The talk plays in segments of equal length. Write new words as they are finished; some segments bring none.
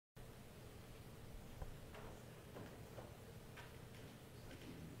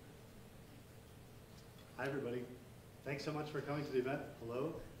Hi, everybody. Thanks so much for coming to the event.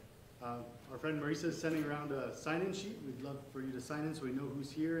 Hello. Our friend Marisa is sending around a sign-in sheet. We'd love for you to sign in so we know who's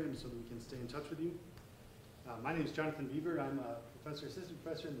here and so that we can stay in touch with you. My name is Jonathan Beaver. I'm a assistant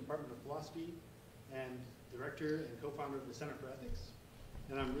professor in the Department of Philosophy and director and co-founder of the Center for Ethics.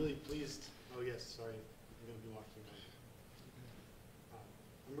 And I'm really pleased, oh yes, sorry, I'm going to be walking around.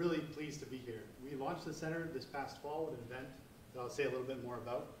 I'm really pleased to be here. We launched the center this past fall with an event that I'll say a little bit more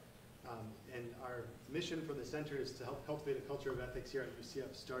about. And our mission for the center is to help cultivate a culture of ethics here at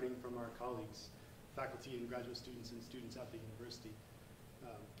UCF, starting from our colleagues, faculty and graduate students and students at the university.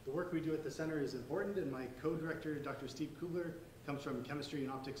 The work we do at the center is important, and my co-director, Dr. Steve Kubler, comes from chemistry and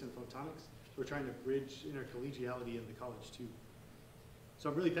optics and photonics. So we're trying to bridge intercollegiality in the college too. So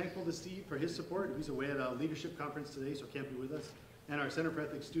I'm really thankful to Steve for his support. He's away at a leadership conference today, so can't be with us. And our Center for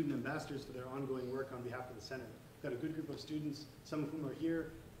Ethics student ambassadors for their ongoing work on behalf of the center. We've got a good group of students, some of whom are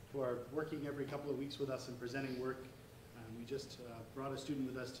here, who are working every couple of weeks with us and presenting work. We just brought a student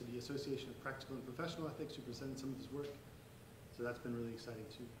with us to the Association of Practical and Professional Ethics who presented some of his work. So that's been really exciting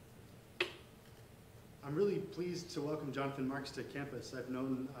too. I'm really pleased to welcome Jonathan Marks to campus. I've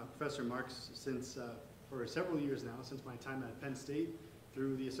known Professor Marks since for several years now, since my time at Penn State,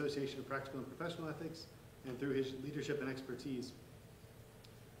 through the Association of Practical and Professional Ethics and through his leadership and expertise.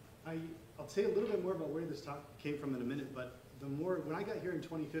 I'll say a little bit more about where this talk came from in a minute, but when I got here in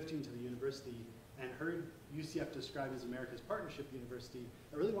 2015 to the university and heard UCF described as America's partnership university,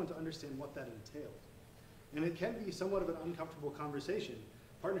 I really wanted to understand what that entailed. And it can be somewhat of an uncomfortable conversation.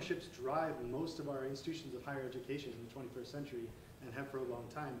 Partnerships drive most of our institutions of higher education in the 21st century and have for a long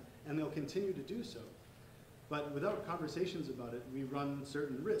time, and they'll continue to do so. But without conversations about it, we run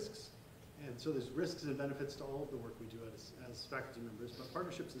certain risks. And so there's risks and benefits to all of the work we do as faculty members, but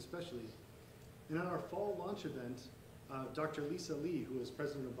partnerships especially. And at our fall launch event, Dr. Lisa Lee, who is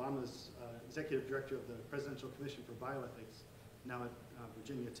President Obama's executive director of the Presidential Commission for Bioethics, now at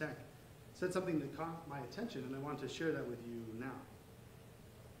Virginia Tech, said something that caught my attention, and I wanted to share that with you now.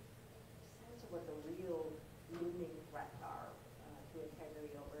 Sense of what the real looming threats are to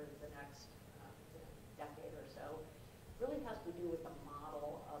integrity over the next decade or so really has to do with the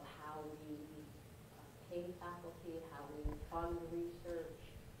model of how we pay faculty, how we fund research,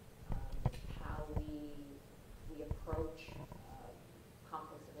 how we approach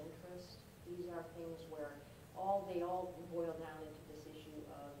conflicts of interest. These are things where they all boil down into this issue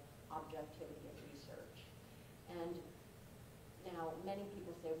of objectivity of research. And now many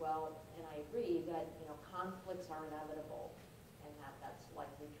people say, well, and I agree that conflicts are inevitable, and that's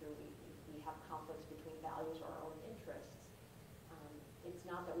likely true. We have conflicts between values or our own interests. It's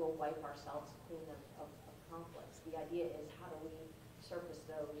not that we'll wipe ourselves clean of conflicts. The idea is how do we surface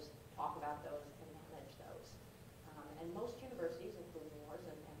those, talk about those, and manage those. And most universities, including yours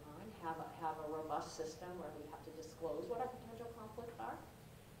and mine, have a robust system where we have to disclose what our potential conflicts are,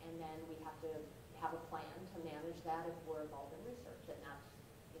 and then we have to have a plan to manage that if we're involved in research, and that's,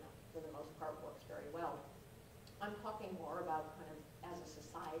 for the most part, works very well. I'm talking more about kind of, as a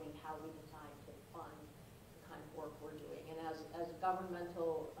society, how we decide to fund the kind of work we're doing. And as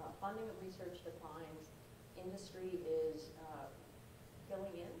governmental funding of research declines, industry is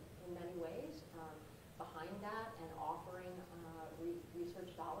filling in many ways behind that and offering research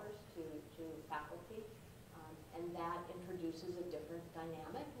dollars to faculty. And that introduces a different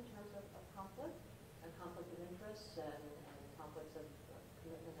dynamic in terms of conflict and conflict of interest and conflicts of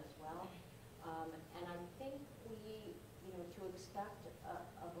commitment as well. And I think to expect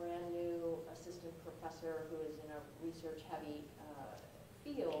a brand new assistant professor who is in a research-heavy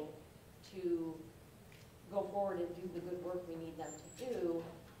field to go forward and do the good work we need them to do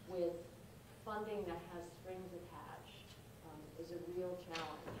with funding that has strings attached is a real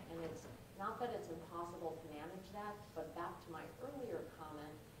challenge. And it's not that it's impossible to manage that, but back to my earlier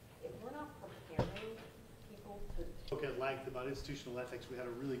comment, if we're not preparing people to Look at length about institutional ethics. We had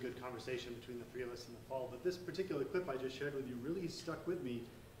a really good conversation between the three of us in the fall, but this particular clip I just shared with you really stuck with me.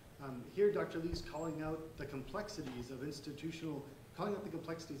 Here, Dr. Lee's calling out the complexities of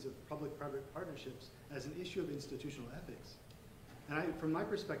public-private partnerships as an issue of institutional ethics. And from my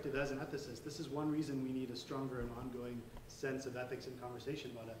perspective as an ethicist, this is one reason we need a stronger and ongoing sense of ethics and conversation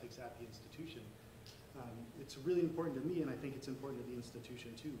about ethics at the institution. It's really important to me, and I think it's important to the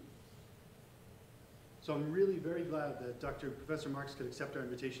institution too. So I'm really very glad that Professor Marks could accept our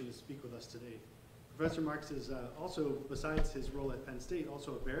invitation to speak with us today. Professor Marks is also, besides his role at Penn State,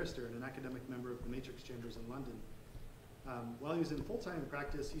 also a barrister and an academic member of the Matrix Chambers in London. While he was in full-time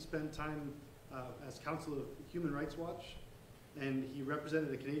practice, he spent time as counsel of Human Rights Watch, and he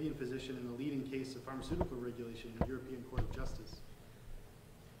represented a Canadian physician in a leading case of pharmaceutical regulation in the European Court of Justice.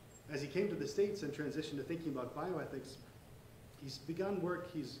 As he came to the States and transitioned to thinking about bioethics, he's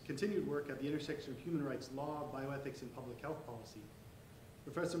continued work at the intersection of human rights law, bioethics, and public health policy.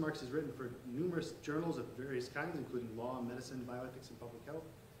 Professor Marks has written for numerous journals of various kinds, including law, medicine, bioethics, and public health.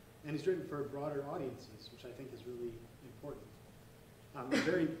 And he's written for broader audiences, which I think is really important. I'm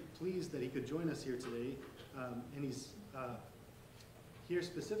very pleased that he could join us here today. And he's here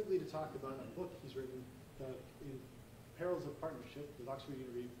specifically to talk about a book he's written, in Perils of Partnership, with Oxford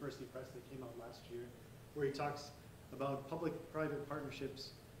University Press, that came out last year, where he talks about public-private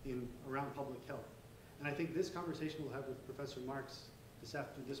partnerships around public health. And I think this conversation we'll have with Professor Marks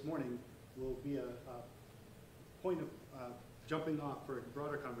this morning will be a point of jumping off for a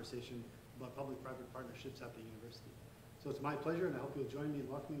broader conversation about public-private partnerships at the university. So it's my pleasure, and I hope you'll join me in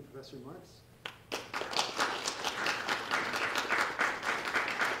welcoming Professor Marks.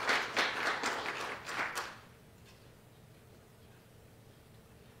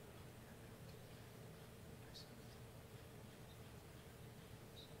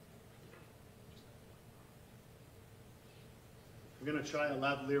 We're going to try a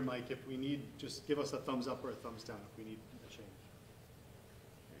lavalier mic. If we need, just give us a thumbs up or a thumbs down if we need a change.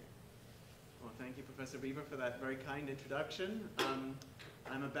 Well, thank you, Professor Beaver, for that very kind introduction.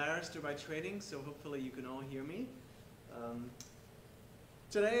 I'm a barrister by training, so hopefully you can all hear me.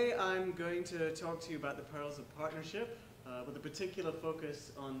 Today I'm going to talk to you about the perils of partnership, with a particular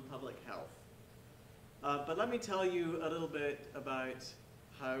focus on public health. But let me tell you a little bit about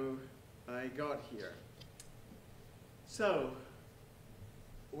how I got here. So,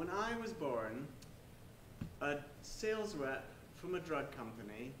 when I was born, a sales rep from a drug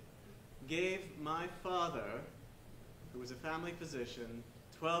company gave my father, who was a family physician,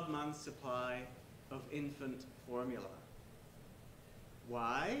 12 months' supply of infant formula.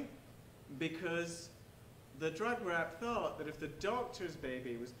 Why? Because the drug rep thought that if the doctor's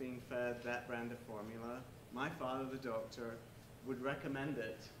baby was being fed that brand of formula, my father, the doctor, would recommend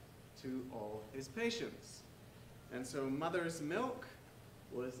it to all his patients. And so mother's milk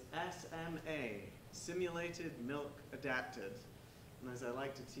was SMA, simulated milk adapted. And as I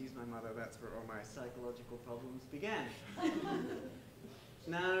like to tease my mother, that's where all my psychological problems began.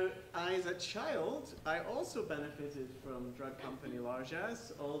 Now, as a child, I also benefited from drug company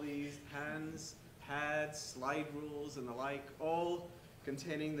largesse, all these pans, pads, slide rules, and the like, all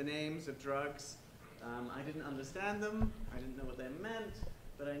containing the names of drugs. I didn't understand them, I didn't know what they meant,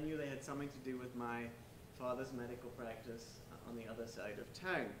 but I knew they had something to do with my father's medical practice on the other side of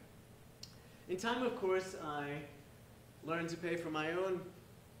town. In time, of course, I learned to pay for my own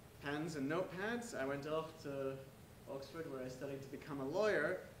pens and notepads. I went off to Oxford, where I studied to become a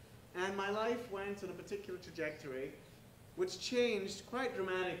lawyer, and my life went on a particular trajectory which changed quite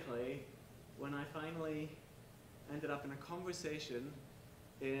dramatically when I finally ended up in a conversation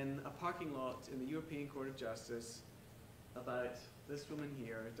in a parking lot in the European Court of Justice about this woman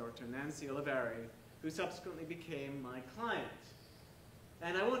here, Dr. Nancy Oliveri, who subsequently became my client.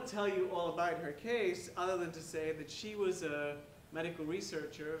 And I won't tell you all about her case other than to say that she was a medical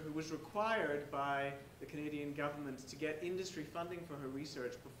researcher who was required by the Canadian government to get industry funding for her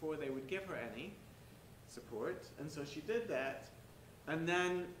research before they would give her any support. And so she did that. And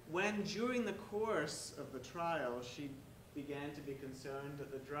then when, during the course of the trial, she began to be concerned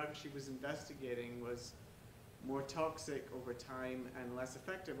that the drug she was investigating was more toxic over time and less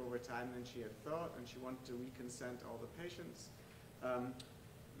effective over time than she had thought, and she wanted to reconsent all the patients,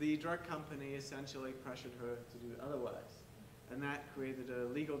 the drug company essentially pressured her to do otherwise. And that created a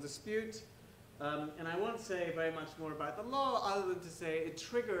legal dispute. And I won't say very much more about the law other than to say it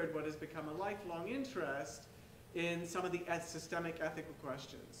triggered what has become a lifelong interest in some of the systemic ethical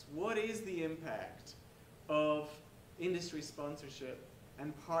questions. What is the impact of industry sponsorship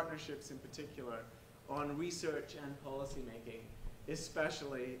and partnerships in particular on research and policy making,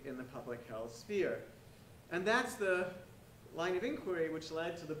 especially in the public health sphere? And that's the line of inquiry which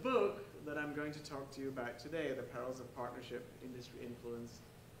led to the book that I'm going to talk to you about today, The Perils of Partnership, Industry Influence,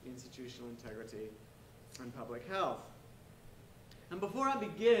 Institutional Integrity, and Public Health. And before I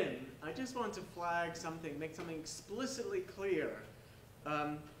begin, I just want to flag something, make something explicitly clear.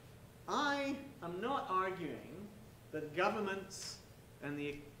 I am not arguing that governments and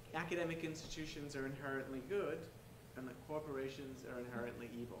the academic institutions are inherently good and that corporations are inherently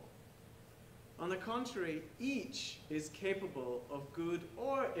evil. On the contrary, each is capable of good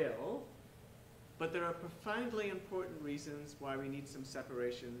or ill, but there are profoundly important reasons why we need some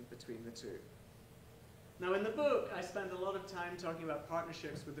separation between the two. Now, in the book, I spend a lot of time talking about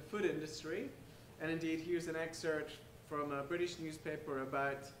partnerships with the food industry, and indeed, here's an excerpt from a British newspaper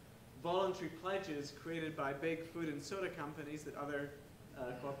about voluntary pledges created by big food and soda companies that other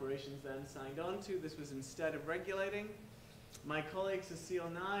corporations then signed on to. This was instead of regulating. My colleague Cecile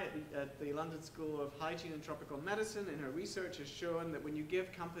Nye at the London School of Hygiene and Tropical Medicine in her research has shown that when you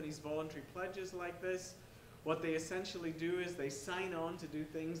give companies voluntary pledges like this, what they essentially do is they sign on to do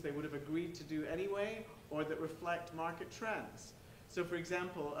things they would have agreed to do anyway or that reflect market trends. So for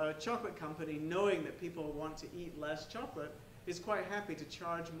example, a chocolate company, knowing that people want to eat less chocolate, is quite happy to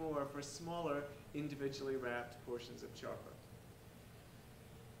charge more for smaller individually wrapped portions of chocolate.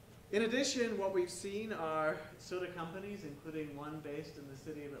 In addition, what we've seen are soda companies, including one based in the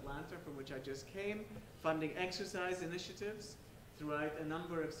city of Atlanta, from which I just came, funding exercise initiatives throughout a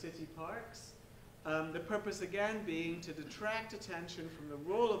number of city parks. The purpose, again, being to detract attention from the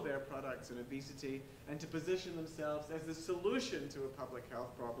role of their products in obesity and to position themselves as the solution to a public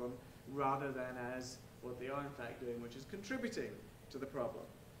health problem rather than as what they are in fact doing, which is contributing to the problem.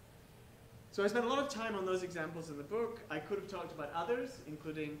 So I spent a lot of time on those examples in the book. I could have talked about others,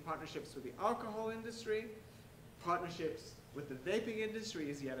 including partnerships with the alcohol industry. Partnerships with the vaping industry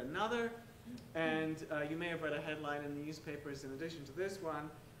is yet another. And you may have read a headline in the newspapers in addition to this one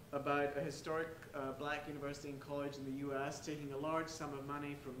about a historic black university and college in the US taking a large sum of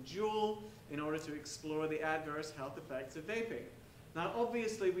money from Juul in order to explore the adverse health effects of vaping. Now,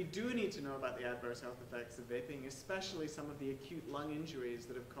 obviously, we do need to know about the adverse health effects of vaping, especially some of the acute lung injuries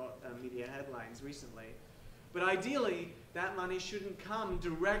that have caught media headlines recently. But ideally, that money shouldn't come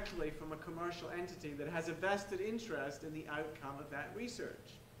directly from a commercial entity that has a vested interest in the outcome of that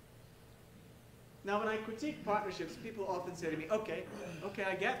research. Now, when I critique partnerships, people often say to me, okay,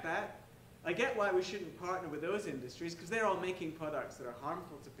 I get that. I get why we shouldn't partner with those industries, because they're all making products that are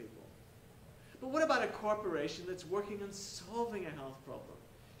harmful to people. But what about a corporation that's working on solving a health problem?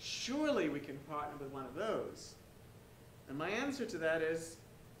 Surely we can partner with one of those. And my answer to that is,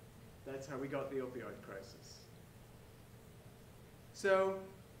 that's how we got the opioid crisis. So,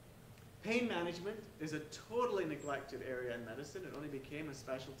 pain management is a totally neglected area in medicine. It only became a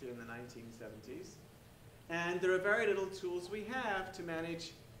specialty in the 1970s. And there are very little tools we have to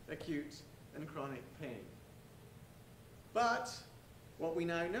manage acute and chronic pain. But what we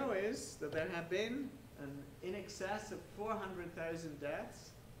now know is that there have been in excess of 400,000 deaths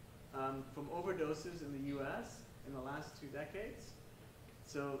from overdoses in the US in the last 2 decades.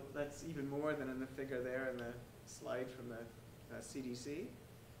 So that's even more than in the figure there in the slide from the CDC.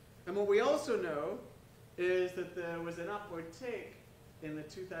 And what we also know is that there was an upward tick in the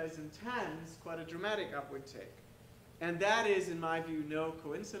 2010s, quite a dramatic upward tick. And that is, in my view, no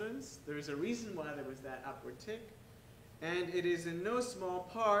coincidence. There is a reason why there was that upward tick. And it is in no small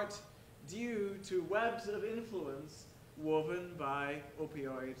part due to webs of influence woven by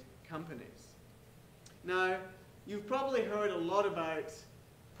opioid companies. Now, you've probably heard a lot about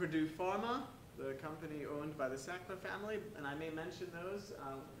Purdue Pharma, the company owned by the Sackler family, and I may mention those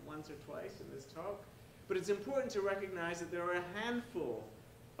once or twice in this talk. But it's important to recognize that there are a handful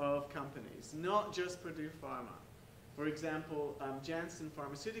of companies, not just Purdue Pharma. For example, Janssen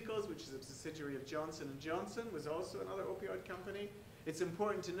Pharmaceuticals, which is a subsidiary of Johnson & Johnson, was also another opioid company. It's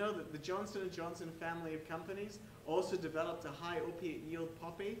important to know that the Johnson & Johnson family of companies also developed a high opiate yield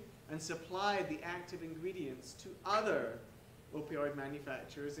poppy and supplied the active ingredients to other opioid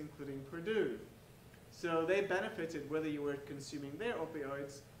manufacturers, including Purdue. So they benefited whether you were consuming their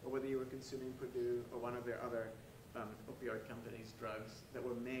opioids or whether you were consuming Purdue or one of their other opioid companies' drugs that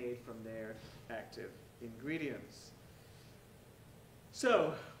were made from their active ingredients.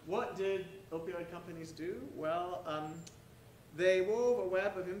 So, what did opioid companies do? Well, they wove a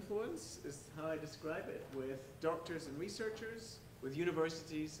web of influence, is how I describe it, with doctors and researchers, with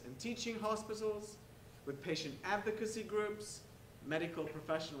universities and teaching hospitals, with patient advocacy groups, medical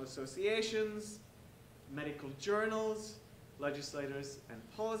professional associations, medical journals, legislators and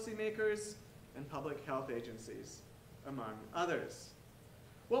policymakers, and public health agencies, among others.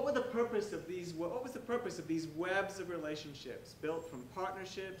 What was the purpose of these webs of relationships built from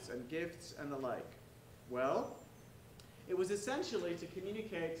partnerships and gifts and the like? Well, it was essentially to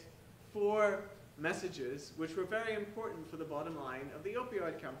communicate 4 messages which were very important for the bottom line of the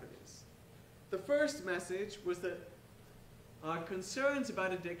opioid companies. The first message was that our concerns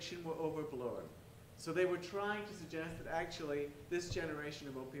about addiction were overblown. So they were trying to suggest that actually this generation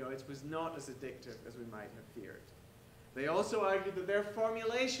of opioids was not as addictive as we might have feared. They also argued that their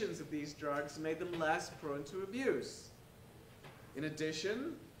formulations of these drugs made them less prone to abuse. In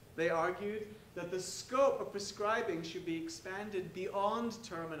addition, they argued that the scope of prescribing should be expanded beyond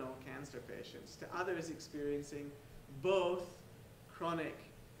terminal cancer patients to others experiencing both chronic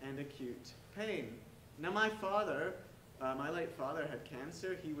and acute pain. Now my father, my late father had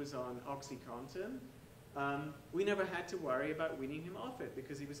cancer. He was on OxyContin. we never had to worry about weaning him off it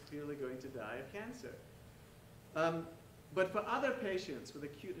because he was clearly going to die of cancer. But for other patients with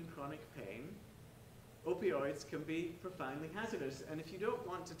acute and chronic pain, opioids can be profoundly hazardous. And if you don't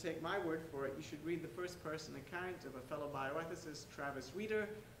want to take my word for it, you should read the first-person account of a fellow bioethicist, Travis Reeder,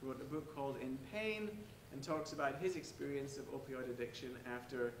 who wrote a book called In Pain, and talks about his experience of opioid addiction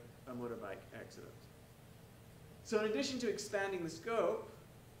after a motorbike accident. So in addition to expanding the scope,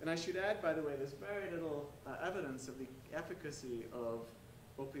 and I should add, by the way, there's very little evidence of the efficacy of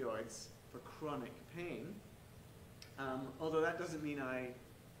opioids for chronic pain, although that doesn't mean I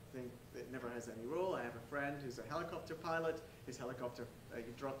think it never has any role. I have a friend who's a helicopter pilot. His helicopter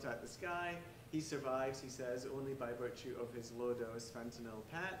dropped out the sky. He survives, he says, only by virtue of his low-dose fentanyl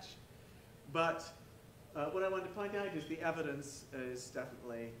patch. But what I want to point out is the evidence is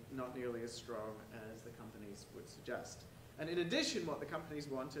definitely not nearly as strong as the companies would suggest. And in addition, what the companies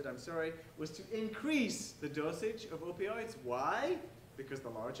wanted, was to increase the dosage of opioids. Why? Because the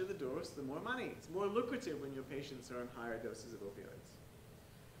larger the dose, the more money. It's more lucrative when your patients are on higher doses of opioids.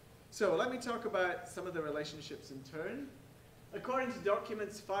 So let me talk about some of the relationships in turn. According to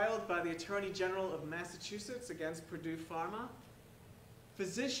documents filed by the Attorney General of Massachusetts against Purdue Pharma,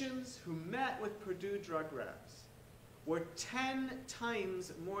 physicians who met with Purdue drug reps were 10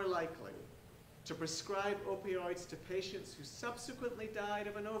 times more likely to prescribe opioids to patients who subsequently died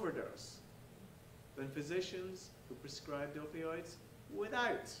of an overdose than physicians who prescribed opioids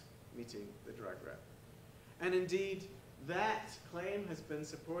without meeting the drug rep. And indeed, that claim has been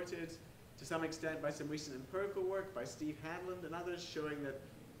supported to some extent by some recent empirical work by Steve Hanlon and others showing that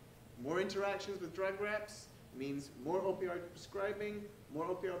more interactions with drug reps means more opioid prescribing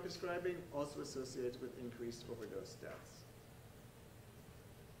also associated with increased overdose deaths.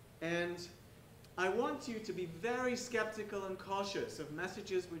 And I want you to be very skeptical and cautious of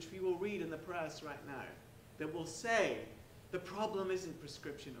messages which we will read in the press right now that will say the problem isn't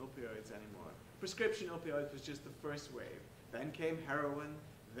prescription opioids anymore. Prescription opioids was just the first wave. Then came heroin,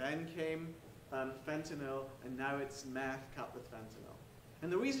 then came fentanyl, and now it's meth cut with fentanyl.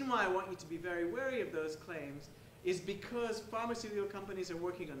 And the reason why I want you to be very wary of those claims is because pharmaceutical companies are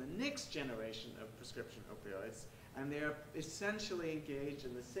working on the next generation of prescription opioids, and they're essentially engaged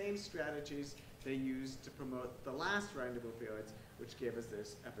in the same strategies they used to promote the last round of opioids, which gave us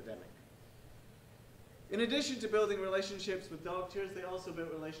this epidemic. In addition to building relationships with doctors, they also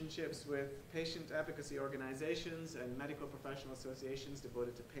built relationships with patient advocacy organizations and medical professional associations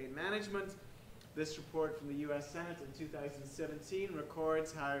devoted to pain management. This report from the US Senate in 2017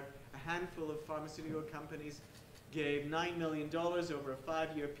 records how a handful of pharmaceutical companies gave $9 million over a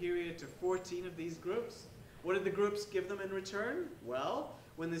 5-year period to 14 of these groups. What did the groups give them in return? Well,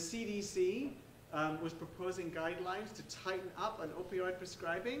 when the CDC was proposing guidelines to tighten up on opioid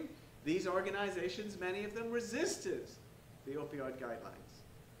prescribing, these organizations, many of them, resisted the opioid guidelines.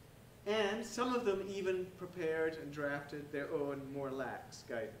 And some of them even prepared and drafted their own more lax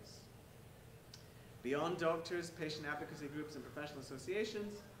guidance. Beyond doctors, patient advocacy groups, and professional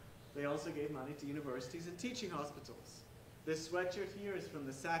associations, they also gave money to universities and teaching hospitals. This sweatshirt here is from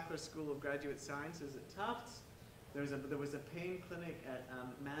the Sackler School of Graduate Sciences at Tufts. There was a pain clinic at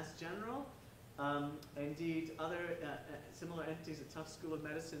Mass General. Indeed, other similar entities at Tufts School of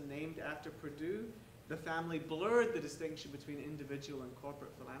Medicine named after Purdue. The family blurred the distinction between individual and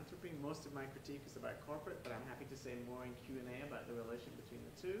corporate philanthropy. Most of my critique is about corporate, but I'm happy to say more in Q&A about the relation between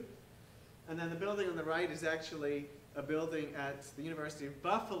the two. And then the building on the right is actually a building at the University of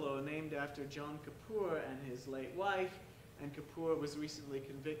Buffalo named after John Kapoor and his late wife. And Kapoor was recently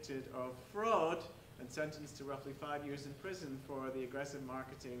convicted of fraud and sentenced to roughly 5 years in prison for the aggressive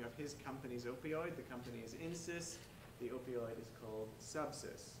marketing of his company's opioid. The company is Insys. The opioid is called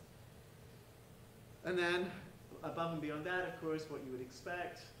Subsys. And then, above and beyond that, of course, what you would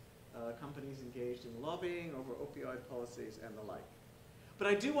expect, companies engaged in lobbying over opioid policies and the like. But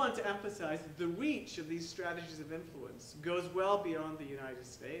I do want to emphasize that the reach of these strategies of influence goes well beyond the United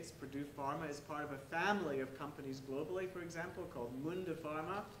States. Purdue Pharma is part of a family of companies globally, for example, called Munda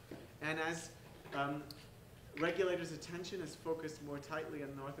Pharma. And as regulators' attention is focused more tightly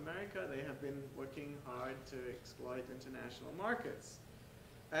on North America, they have been working hard to exploit international markets,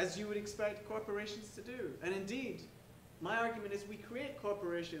 as you would expect corporations to do. And indeed, my argument is we create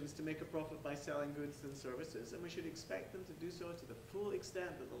corporations to make a profit by selling goods and services, and we should expect them to do so to the full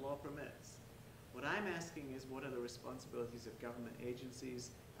extent that the law permits. What I'm asking is, what are the responsibilities of government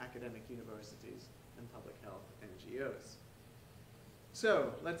agencies, academic universities, and public health NGOs?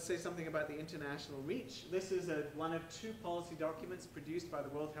 So let's say something about the international reach. This is one of 2 policy documents produced by the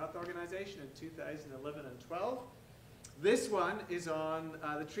World Health Organization in 2011 and 12. This one is on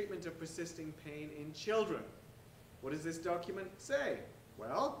the treatment of persisting pain in children. What does this document say?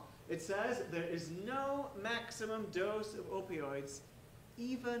 Well, it says there is no maximum dose of opioids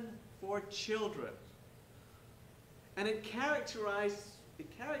even for children. And it characterizes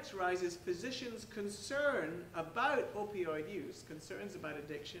physicians' concern about opioid use, concerns about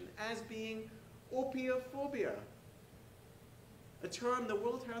addiction, as being opiophobia, a term the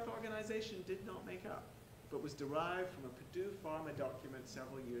World Health Organization did not make up, but was derived from a Purdue Pharma document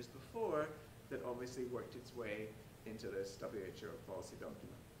several years before that obviously worked its way into this WHO policy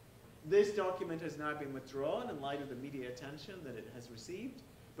document. This document has now been withdrawn in light of the media attention that it has received,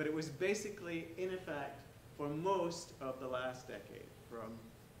 but it was basically in effect for most of the last decade, from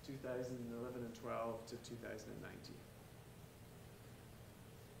 2011 and 12 to 2019.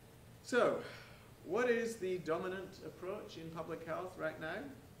 So, what is the dominant approach in public health right now?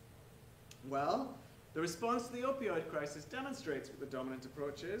 Well, the response to the opioid crisis demonstrates what the dominant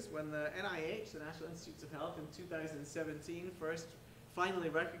approach is when the NIH, the National Institutes of Health, in 2017 first finally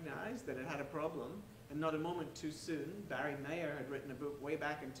recognized that it had a problem, and not a moment too soon. Barry Mayer had written a book way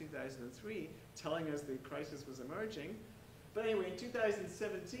back in 2003 telling us the crisis was emerging. But anyway, in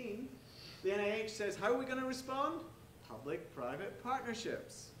 2017, the NIH says, how are we going to respond? Public-private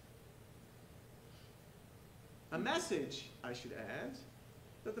partnerships. A message, I should add,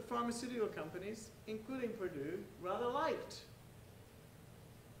 that the pharmaceutical companies, including Purdue, rather liked.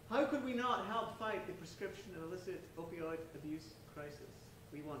 How could we not help fight the prescription and illicit opioid abuse crisis?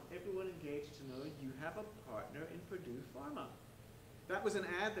 We want everyone engaged to know you have a partner in Purdue Pharma. That was an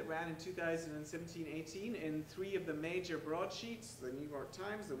ad that ran in 2017-18 in 3 of the major broadsheets, the New York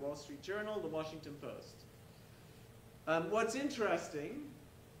Times, the Wall Street Journal, the Washington Post. What's interesting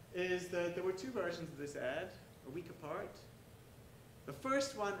is that there were 2 versions of this ad, a week apart. The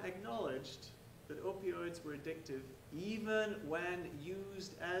first one acknowledged that opioids were addictive even when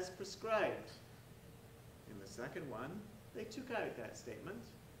used as prescribed. In the second one, they took out that statement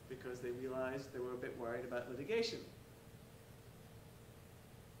because they realized they were a bit worried about litigation.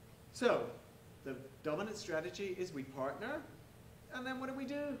 So, the dominant strategy is we partner, and then what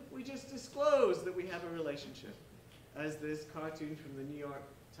do? We just disclose that we have a relationship. As this cartoon from the New York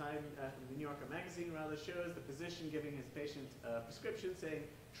Times, from the New Yorker magazine rather, shows the physician giving his patient a prescription saying,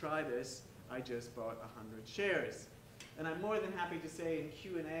 try this, I just bought 100 shares. And I'm more than happy to say in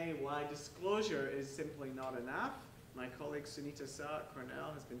Q&A why disclosure is simply not enough. My colleague Sunita Saw at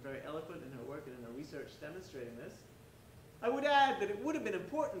Cornell has been very eloquent in her work and in her research demonstrating this. I would add that it would have been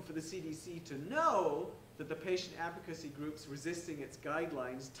important for the CDC to know that the patient advocacy groups resisting its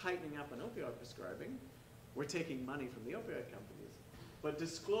guidelines tightening up on opioid prescribing were taking money from the opioid companies. But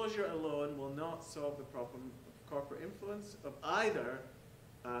disclosure alone will not solve the problem of corporate influence of either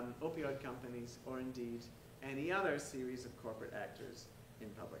opioid companies or indeed any other series of corporate actors in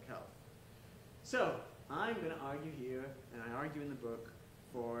public health. So, I'm going to argue here, and I argue in the book,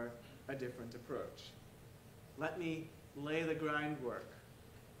 for a different approach. Let me lay the groundwork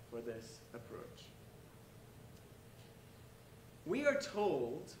for this approach. We are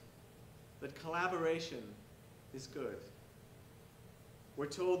told that collaboration is good. We're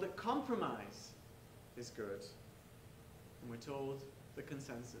told that compromise is good. And we're told that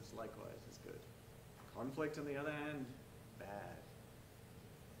consensus, likewise, is good. Conflict, on the other hand, bad.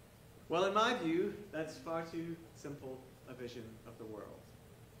 Well, in my view, that's far too simple a vision of the world.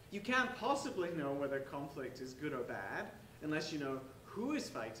 You can't possibly know whether conflict is good or bad unless you know who is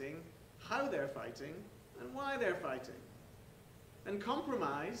fighting, how they're fighting, and why they're fighting. And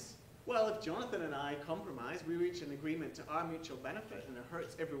compromise, well, if Jonathan and I compromise, we reach an agreement to our mutual benefit and it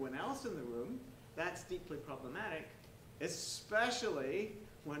hurts everyone else in the room, that's deeply problematic, especially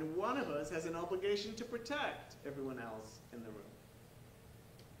when one of us has an obligation to protect everyone else in the room.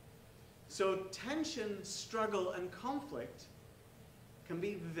 So tension, struggle, and conflict can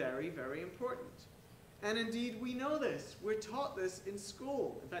be very, very important. And indeed, we know this. We're taught this in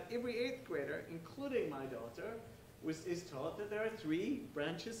school. In fact, every 8th grader, including my daughter, is taught that there are 3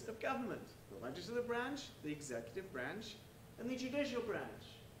 branches of government. The legislative branch, the executive branch, and the judicial branch,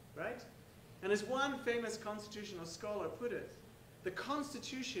 right? And as one famous constitutional scholar put it, the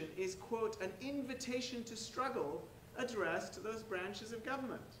Constitution is, quote, an invitation to struggle addressed to those branches of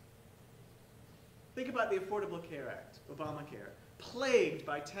government. Think about the Affordable Care Act, Obamacare, plagued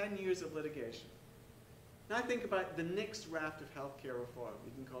by 10 years of litigation. Now think about the next raft of health care reform.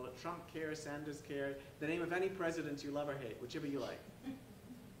 You can call it Trump care, Sanders care, the name of any president you love or hate, whichever you like.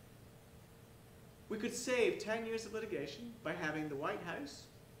 We could save 10 years of litigation by having the White House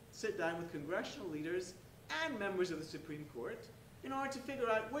sit down with congressional leaders and members of the Supreme Court in order to figure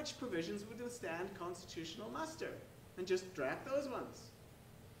out which provisions would withstand constitutional muster and just draft those ones.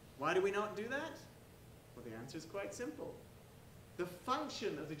 Why do we not do that? Well, the answer is quite simple. The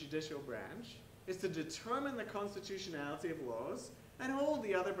function of the judicial branch is to determine the constitutionality of laws and hold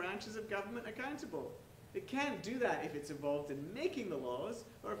the other branches of government accountable. It can't do that if it's involved in making the laws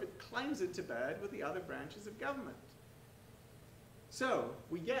or if it climbs into bed with the other branches of government. So,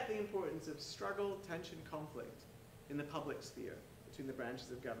 we get the importance of struggle, tension, conflict in the public sphere between the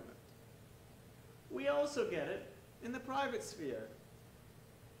branches of government. We also get it in the private sphere.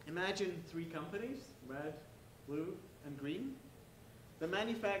 Imagine 3 companies, red, blue, and green, that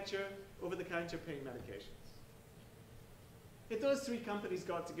manufacture over-the-counter pain medications. If those 3 companies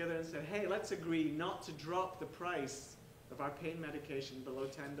got together and said, hey, let's agree not to drop the price of our pain medication below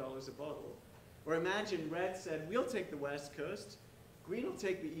 $10 a bottle, or imagine red said, we'll take the West Coast, green will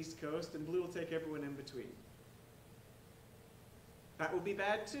take the East Coast, and blue will take everyone in between. That would be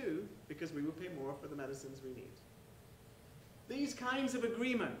bad too, because we would pay more for the medicines we need. These kinds of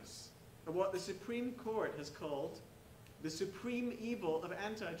agreements are what the Supreme Court has called the supreme evil of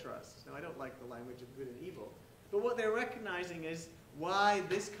antitrust. Now, I don't like the language of good and evil, but what they're recognizing is why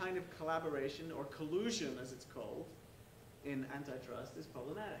this kind of collaboration, or collusion as it's called, in antitrust is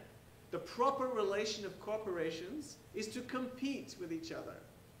problematic. The proper relation of corporations is to compete with each other,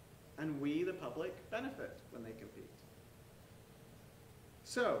 and we, the public, benefit when they compete.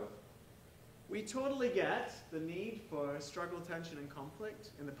 So, we totally get the need for struggle, tension, and conflict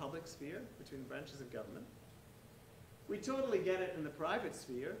in the public sphere between branches of government. We totally get it in the private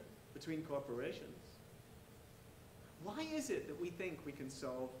sphere between corporations. Why is it that we think we can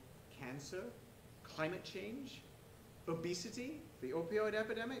solve cancer, climate change, obesity, the opioid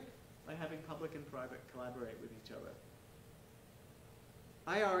epidemic, by having public and private collaborate with each other?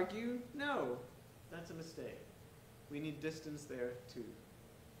 I argue, no, that's a mistake. We need distance there too.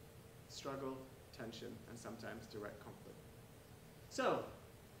 Struggle, tension, and sometimes direct conflict. So,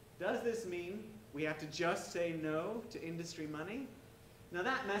 does this mean we have to just say no to industry money? Now,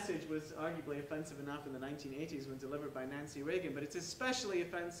 that message was arguably offensive enough in the 1980s when delivered by Nancy Reagan, but it's especially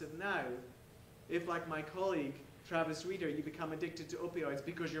offensive now if, like my colleague Travis Reeder, you become addicted to opioids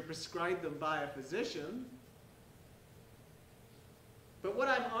because you're prescribed them by a physician. But what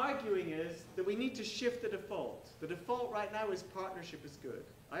I'm arguing is that we need to shift the default. The default right now is partnership is good.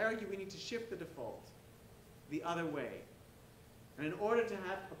 I argue we need to shift the default the other way. And in order to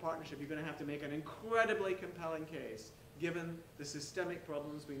have a partnership, you're going to have to make an incredibly compelling case, given the systemic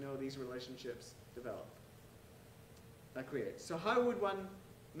problems we know these relationships develop, create. So how would one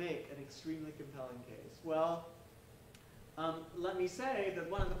make an extremely compelling case? Well, let me say that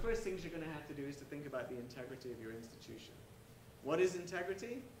one of the first things you're going to have to do is to think about the integrity of your institution. What is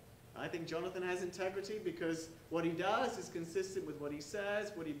integrity? I think Jonathan has integrity because what he does is consistent with what he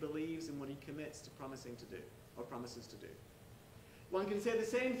says, what he believes, and what he commits to promising to do, or promises to do. One can say the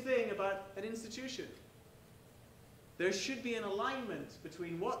same thing about an institution. There should be an alignment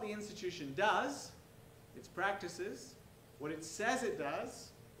between what the institution does, its practices, what it says it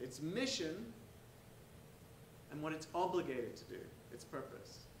does, its mission, and what it's obligated to do, its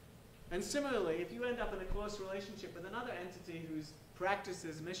purpose. And similarly, if you end up in a close relationship with another entity whose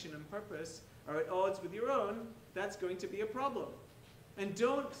practices, mission, and purpose are at odds with your own, that's going to be a problem. And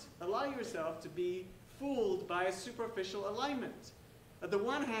don't allow yourself to be fooled by a superficial alignment. On the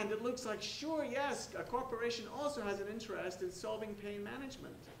one hand, it looks like, sure, yes, a corporation also has an interest in solving pain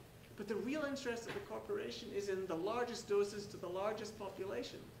management. But the real interest of the corporation is in the largest doses to the largest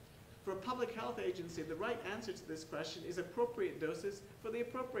population. For a public health agency, the right answer to this question is appropriate doses for the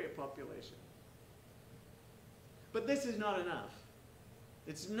appropriate population. But this is not enough.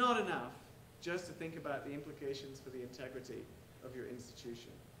 It's not enough just to think about the implications for the integrity of your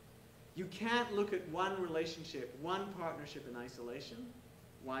institution. You can't look at one relationship, one partnership in isolation.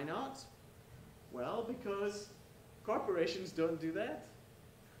 Why not? Well, because corporations don't do that.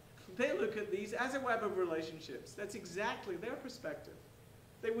 They look at these as a web of relationships. That's exactly their perspective.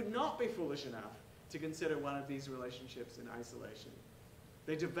 They would not be foolish enough to consider one of these relationships in isolation.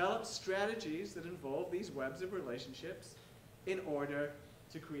 They develop strategies that involve these webs of relationships in order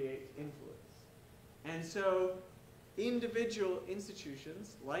to create influence. And so individual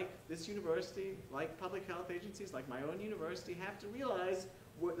institutions like this university, like public health agencies, like my own university, have to realize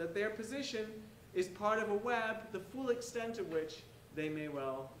that their position is part of a web, the full extent of which they may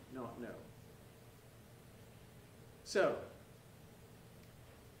well not know. So,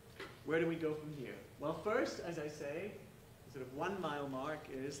 where do we go from here? Well, first, as I say, the sort of 1 mile mark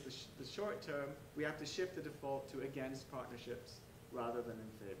is the short term. We have to shift the default to against partnerships rather than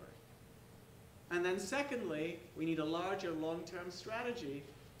in favor. And then secondly, we need a larger long-term strategy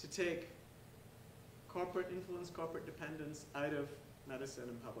to take corporate influence, corporate dependence out of medicine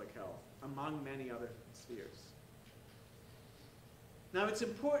and public health, among many other spheres. Now it's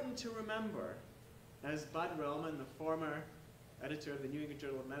important to remember, as Bud Relman, the former editor of the New England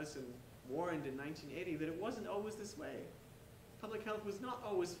Journal of Medicine, warned in 1980, that it wasn't always this way. Public health was not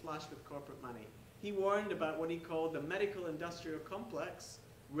always flush with corporate money. He warned about what he called the medical industrial complex,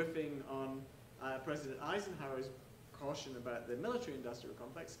 riffing on President Eisenhower's caution about the military industrial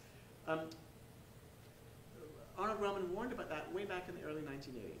complex. Arnold Relman warned about that way back in the early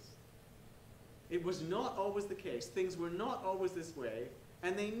 1980s. It was not always the case. Things were not always this way,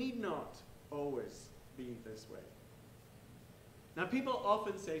 and they need not always be this way. Now, people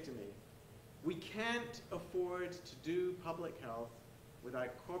often say to me, we can't afford to do public health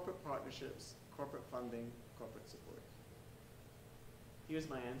without corporate partnerships, corporate funding, corporate support. Here's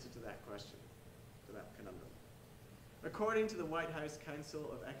my answer to that question, to that conundrum. According to the White House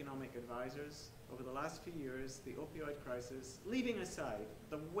Council of Economic Advisors, over the last few years, the opioid crisis, leaving aside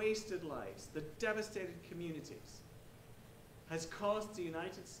the wasted lives, the devastated communities, has cost the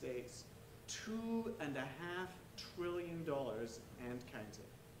United States $2.5 trillion and counting.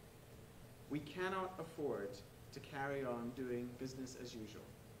 We cannot afford to carry on doing business as usual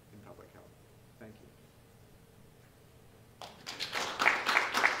in public health. Thank you.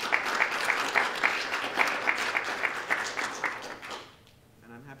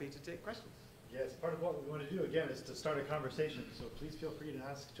 And I'm happy to take questions. Yes, part of what we want to do, again, is to start a conversation. So please feel free to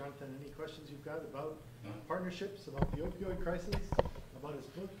ask Jonathan any questions you've got about partnerships, about the opioid crisis, about his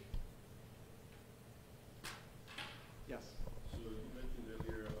book. Yes. So you mentioned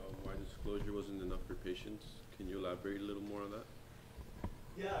earlier why disclosure wasn't enough for patients. Can you elaborate a little more on that?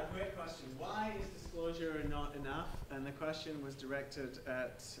 Yeah, great question. Why is disclosure not enough? And the question was directed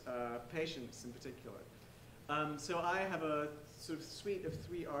at patients in particular. So I have a sort of suite of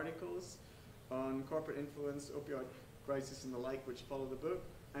 3 articles on corporate influence, opioid crisis, and the like, which follow the book.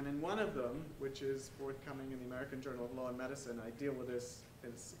 And in one of them, which is forthcoming in the American Journal of Law and Medicine, I deal with this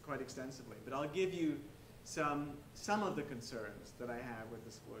quite extensively. But I'll give you some of the concerns that I have with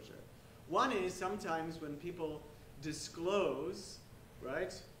disclosure. One is sometimes when people disclose,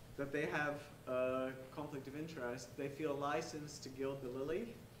 right, that they have a conflict of interest, they feel licensed to gild the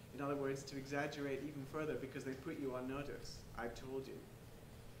lily. In other words, to exaggerate even further because they put you on notice. I've told you.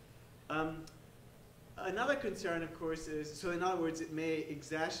 Another concern, of course, is, so in other words, it may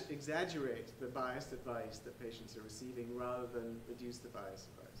exaggerate the biased advice that patients are receiving rather than reduce the biased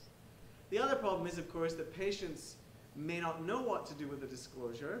advice. The other problem is, of course, that patients may not know what to do with the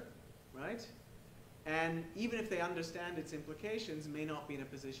disclosure, right? And even if they understand its implications, may not be in a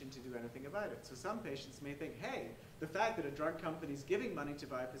position to do anything about it. So some patients may think, hey, the fact that a drug company is giving money to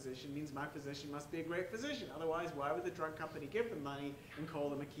my physician means my physician must be a great physician. Otherwise, why would the drug company give them money and call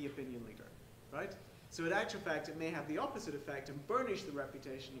them a key opinion leader, right? So in actual fact, it may have the opposite effect and burnish the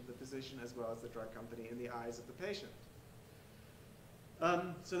reputation of the physician as well as the drug company in the eyes of the patient.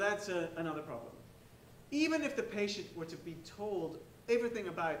 So that's another problem. Even if the patient were to be told everything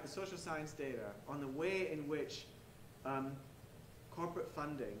about the social science data on the way in which corporate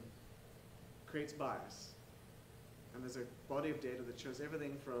funding creates bias, and there's a body of data that shows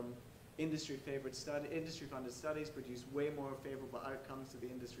everything from industry-funded studies produce way more favorable outcomes to the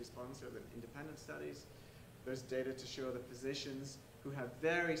industry sponsor than independent studies. There's data to show that physicians who have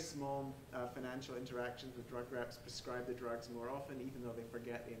very small financial interactions with drug reps prescribe the drugs more often, even though they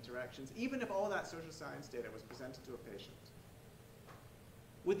forget the interactions, even if all that social science data was presented to a patient.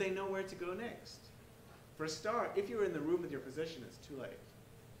 Would they know where to go next? For a start, if you're in the room with your physician, it's too late.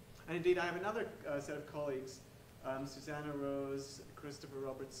 And indeed, I have another set of colleagues, Susanna Rose, Christopher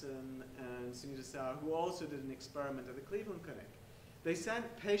Robertson, and Sunita Sao, who also did an experiment at the Cleveland Clinic. They sent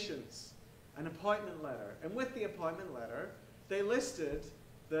patients an appointment letter, and with the appointment letter, they listed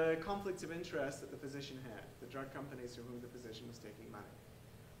the conflicts of interest that the physician had, the drug companies from whom the physician was taking money.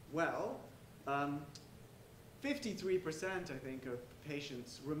 Well, 53%, I think, of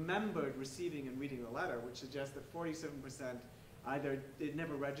patients remembered receiving and reading the letter, which suggests that 47% either it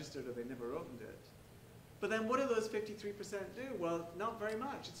never registered or they never opened it. But then what do those 53% do? Well, not very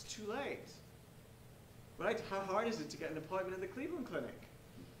much. It's too late. Right? How hard is it to get an appointment in the Cleveland Clinic?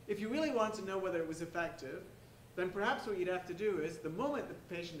 If you really want to know whether it was effective, then perhaps what you'd have to do is the moment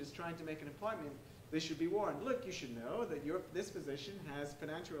the patient is trying to make an appointment, they should be warned. Look, you should know that this physician has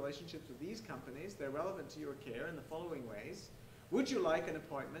financial relationships with these companies. They're relevant to your care in the following ways. Would you like an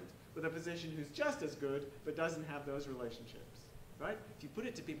appointment with a physician who's just as good but doesn't have those relationships? Right? If you put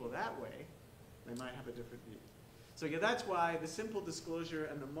it to people that way, they might have a different view. So yeah, that's why the simple disclosure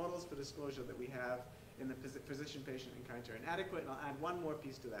and the models for disclosure that we have in the physician-patient encounter are inadequate, and I'll add one more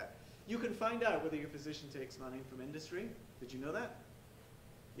piece to that. You can find out whether your physician takes money from industry. Did you know that?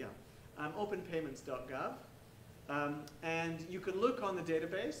 Yeah. Openpayments.gov. And you can look on the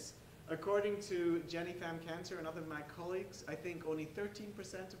database. According to Jenny Pham Cantor and other of my colleagues, I think only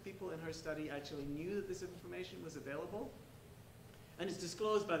 13% of people in her study actually knew that this information was available. And it's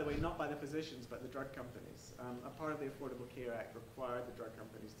disclosed, by the way, not by the physicians, but the drug companies. A part of the Affordable Care Act required the drug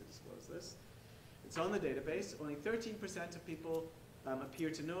companies to disclose this. It's on the database. Only 13% of people appear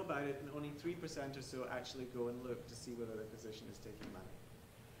to know about it, and only 3% or so actually go and look to see whether the physician is taking money.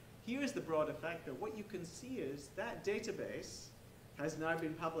 Here's the broad effect, though. What you can see is that database has now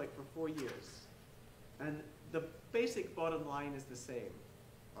been public for 4 years. And the basic bottom line is the same.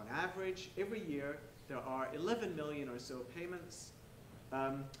 On average, every year, there are 11 million or so payments,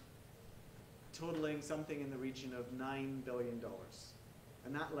 totaling something in the region of $9 billion.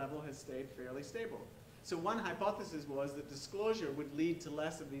 And that level has stayed fairly stable. So one hypothesis was that disclosure would lead to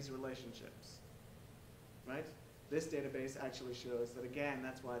less of these relationships, right? This database actually shows that, again,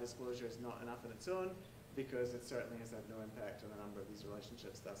 that's why disclosure is not enough on its own, because it certainly has had no impact on a number of these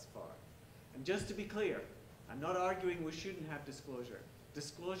relationships thus far. And just to be clear, I'm not arguing we shouldn't have disclosure.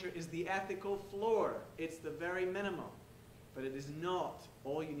 Disclosure is the ethical floor. It's the very minimum. But it is not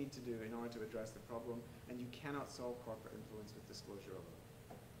all you need to do in order to address the problem, and you cannot solve corporate influence with disclosure alone.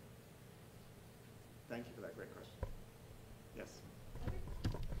 Thank you for that great question. Yes?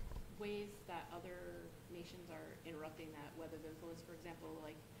 Ways that other nations are interrupting that web of influence, for example,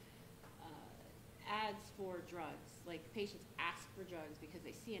 like ads for drugs. Like patients ask for drugs because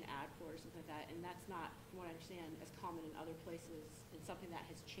they see an ad for it or something like that, and that's not, from what I understand, as common in other places, and something that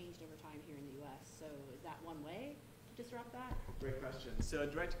has changed over time here in the US. So is that one way to disrupt that? Great question. So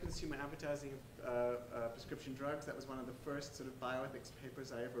direct-to-consumer advertising of prescription drugs, that was one of the first sort of bioethics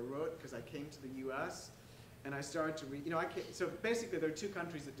papers I ever wrote, because I came to the US and I started to read, so basically there are 2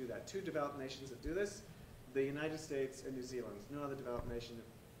 countries that do that, 2 developed nations that do this, the United States and New Zealand. No other developed nation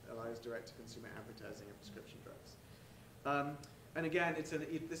allows direct-to-consumer advertising of prescription drugs. And again,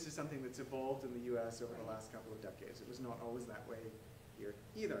 this is something that's evolved in the US over the last couple of decades. It was not always that way here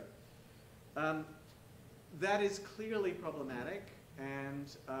either. That is clearly problematic,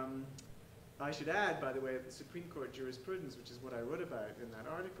 and I should add, by the way, that the Supreme Court jurisprudence, which is what I wrote about in that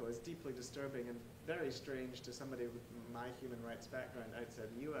article, is deeply disturbing and very strange to somebody with my human rights background outside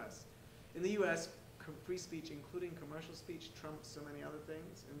the US. In the US, free speech, including commercial speech, trumps so many other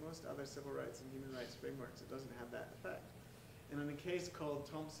things. In most other civil rights and human rights frameworks, it doesn't have that effect. And in a case called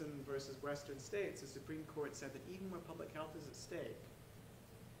Thompson versus Western States, the Supreme Court said that even where public health is at stake,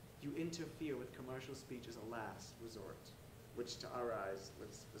 you interfere with commercial speech as a last resort, which to our eyes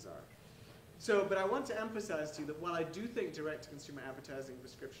looks bizarre. So, but I want to emphasize to you that while I do think direct-to-consumer advertising of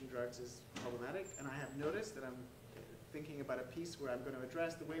prescription drugs is problematic, and I have noticed that I'm thinking about a piece where I'm going to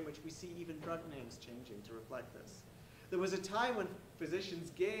address the way in which we see even drug names changing to reflect this. There was a time when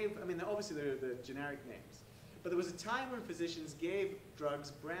physicians gave, obviously they're the generic names, but there was a time when physicians gave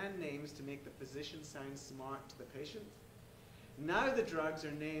drugs brand names to make the physician sound smart to the patient. Now the drugs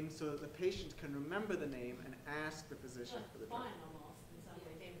are named so that the patient can remember the name and ask the physician for the drug. Fun almost, in some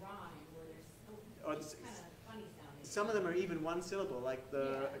way. They rhyme, or Or it's kind of funny sounding. Some of them are even one syllable, like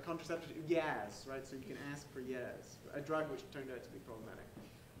the contraceptive, Yaz, right? So you can ask for Yaz, a drug which turned out to be problematic.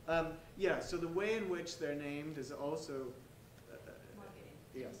 So the way in which they're named is also... Marketing.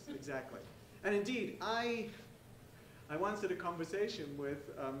 Yes, exactly. And indeed, I once had a conversation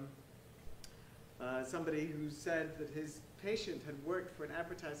with somebody who said that his patient had worked for an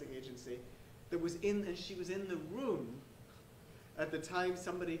advertising agency that was and she was in the room at the time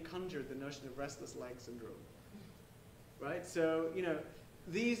somebody conjured the notion of restless leg syndrome. Right? So,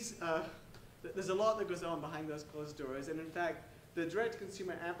 there's a lot that goes on behind those closed doors, and in fact, the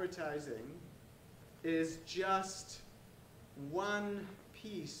direct-to-consumer advertising is just one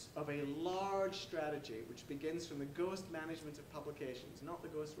piece of a large strategy which begins from the ghost management of publications, not the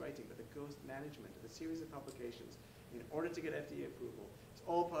ghost writing, but the ghost management of a series of publications in order to get FDA approval. It's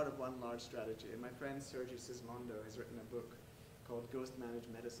all part of one large strategy, and my friend Sergio Sismondo has written a book called Ghost Managed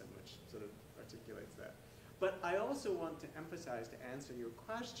Medicine, which sort of articulates that. But I also want to emphasize, to answer your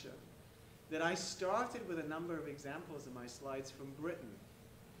question, that I started with a number of examples in my slides from Britain.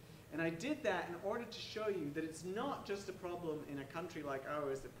 And I did that in order to show you that it's not just a problem in a country like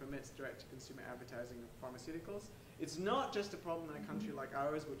ours that permits direct-to-consumer advertising of pharmaceuticals. It's not just a problem in a country like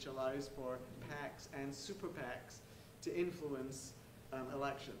ours which allows for PACs and super PACs to influence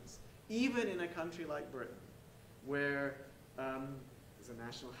elections. Even in a country like Britain, where there's a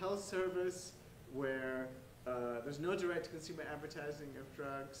National Health Service, where there's no direct-to-consumer advertising of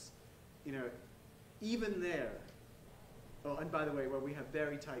drugs, even there, Oh, and by the way, where we have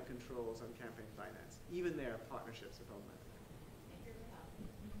very tight controls on campaign finance. Even there, partnerships are problematic.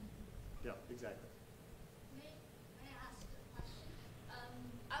 Yeah, exactly. May I ask a question?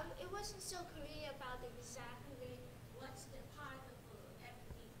 It wasn't so clear about exactly what's the part of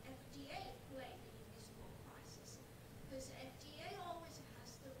FDA played in this whole process. Because FDA always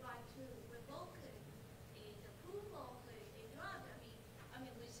has the right to revoke the approval of the drug. I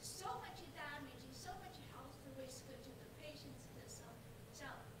mean, with so much damage, so much health risk to the patients, so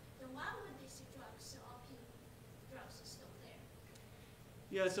then why would these drugs, opiate drugs, still there?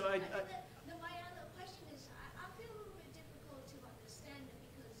 Yeah, so My other question is, I feel a little bit difficult to understand it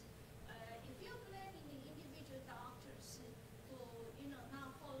because if you're blaming the individual doctors for,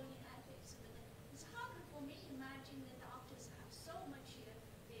 not following ethics, but it's hard for me to imagine the doctors have so much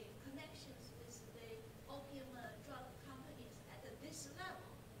the connections with the opium drug companies at this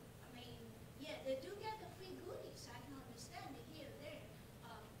level. I mean, yeah, they do get the free goodies. I can understand it here and there.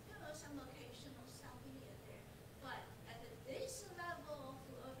 Some occasional stuff here and there. But at this level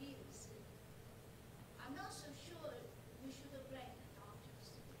of abuse, I'm not so sure we should blame the doctors.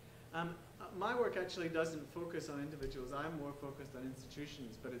 My work actually doesn't focus on individuals. I'm more focused on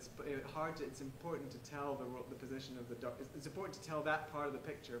institutions, but it's important to tell the position of the doctor. It's important to tell that part of the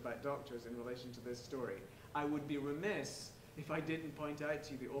picture about doctors in relation to this story. I would be remiss if I didn't point out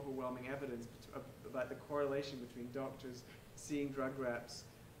to you the overwhelming evidence about the correlation between doctors seeing drug reps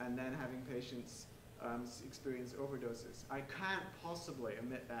and then having patients experience overdoses. I can't possibly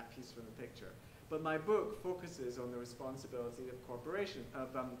omit that piece from the picture. But my book focuses on the responsibility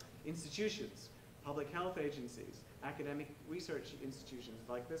of institutions, public health agencies, academic research institutions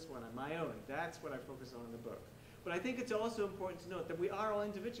like this one and my own. That's what I focus on in the book. But I think it's also important to note that we are all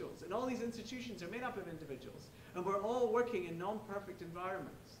individuals, and all these institutions are made up of individuals, and we're all working in non-perfect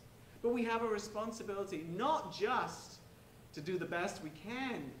environments. But we have a responsibility not just to do the best we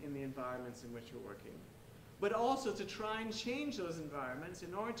can in the environments in which we're working, but also to try and change those environments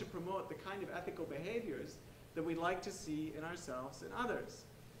in order to promote the kind of ethical behaviors that we'd like to see in ourselves and others.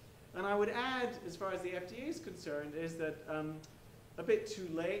 And I would add, as far as the FDA is concerned, is that a bit too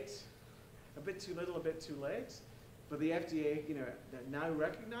late, a bit too little, a bit too late. But the FDA, that now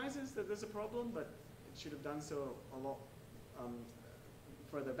recognizes that there's a problem, but it should have done so a lot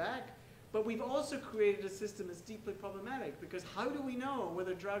further back. But we've also created a system that's deeply problematic, because how do we know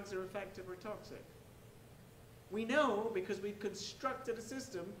whether drugs are effective or toxic? We know because we've constructed a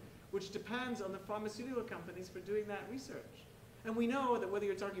system which depends on the pharmaceutical companies for doing that research. And we know that whether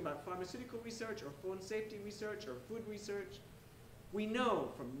you're talking about pharmaceutical research or phone safety research or food research, we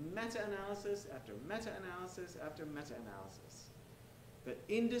know from meta-analysis after meta-analysis after meta-analysis that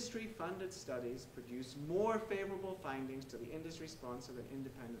industry-funded studies produce more favorable findings to the industry sponsor than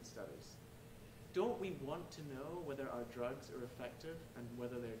independent studies. Don't we want to know whether our drugs are effective and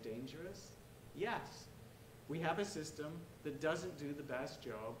whether they're dangerous? Yes. We have a system that doesn't do the best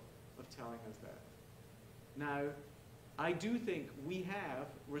job of telling us that. Now, I do think we have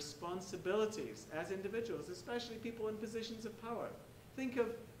responsibilities as individuals, especially people in positions of power. Think of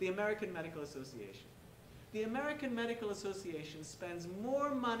the American Medical Association. The American Medical Association spends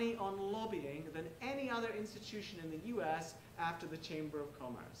more money on lobbying than any other institution in the US after the Chamber of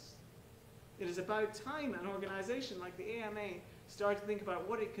Commerce. It is about time an organization like the AMA started to think about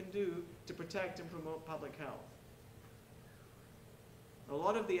what it can do to protect and promote public health. A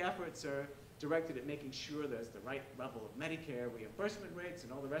lot of the efforts are directed at making sure there's the right level of Medicare reimbursement rates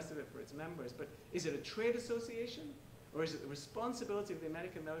and all the rest of it for its members. But is it a trade association? Or is it the responsibility of the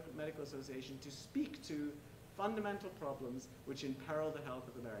American Medical Association to speak to fundamental problems which imperil the health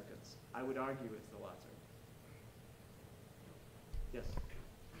of Americans? I would argue it's the latter. Yes?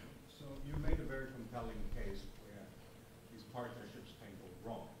 So you made a very compelling case where these partnerships can go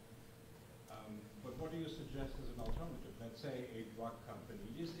wrong. But what do you suggest as an alternative? Let's say a drug company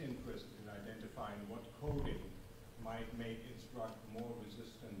is interested in identifying what coating might make its drug more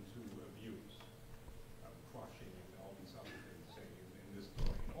resistant to abuse, crushing and all these other things, say, in this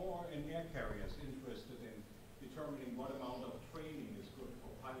domain. Or an air carrier is interested in determining what amount of training is good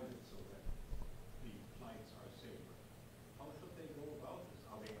for pilots so that the flights are safer. How should they go about this?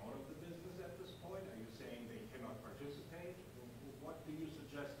 Are they out of the business at this point? Are you saying they cannot participate? What do you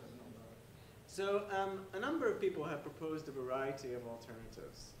suggest as an alternative? So a number of people have proposed a variety of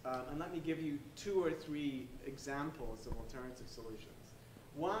alternatives. And let me give you 2 or 3 examples of alternative solutions.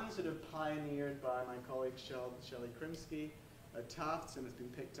 One sort of pioneered by my colleague Shelley Krimsky at Tufts, and it's been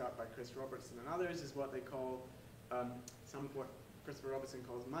picked up by Chris Robertson and others, is what they call, what Christopher Robertson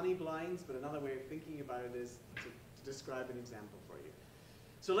calls money blinds, but another way of thinking about it is to describe an example for you.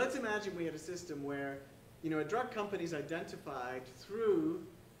 So let's imagine we had a system where a drug company's identified through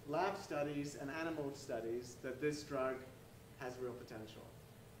lab studies and animal studies that this drug has real potential.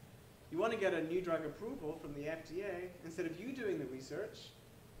 You want to get a new drug approval from the FDA, instead of you doing the research,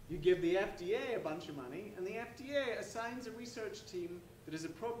 you give the FDA a bunch of money, and the FDA assigns a research team that is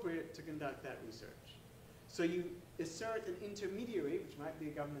appropriate to conduct that research. So you assert an intermediary, which might be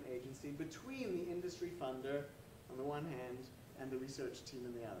a government agency, between the industry funder on the one hand and the research team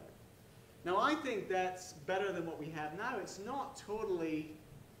on the other. Now, I think that's better than what we have now. It's not totally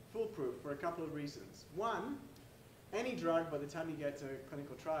foolproof for a couple of reasons. One, any drug, by the time you get to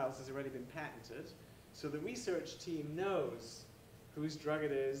clinical trials, has already been patented, so the research team knows whose drug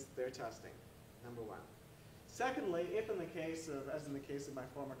it is they're testing, number one. Secondly, if in the case of, as in the case of my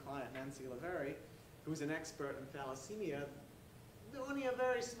former client, Nancy Laveri, who's an expert in thalassemia, there are only a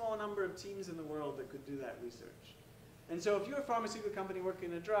very small number of teams in the world that could do that research. And so if you're a pharmaceutical company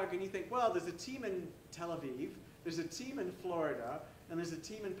working on a drug and you think, well, there's a team in Tel Aviv, there's a team in Florida, and there's a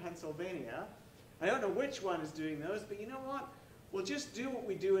team in Pennsylvania, I don't know which one is doing those, but you know what? We'll just do what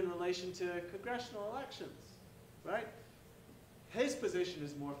we do in relation to congressional elections, right? His position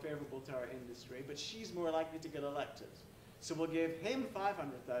is more favorable to our industry, but she's more likely to get elected. So we'll give him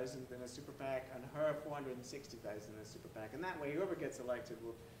 $500,000 in a super PAC and her $460,000 in a super PAC. And that way, whoever gets elected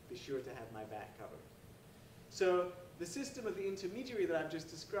will be sure to have my back covered. So the system of the intermediary that I've just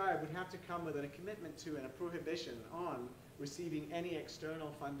described would have to come with a commitment to and a prohibition on receiving any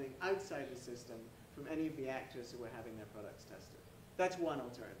external funding outside the system from any of the actors who are having their products tested. That's one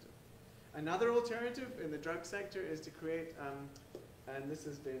alternative. Another alternative in the drug sector is to create, and this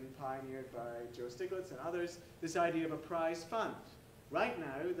has been pioneered by Joe Stiglitz and others, this idea of a prize fund. Right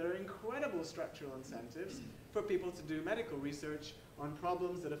now, there are incredible structural incentives for people to do medical research on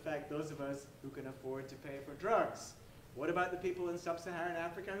problems that affect those of us who can afford to pay for drugs. What about the people in sub-Saharan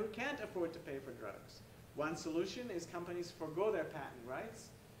Africa who can't afford to pay for drugs? One solution is companies forego their patent rights,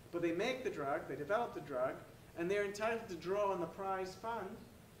 but they make the drug, they develop the drug, and they're entitled to draw on the prize fund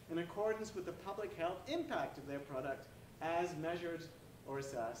in accordance with the public health impact of their product as measured or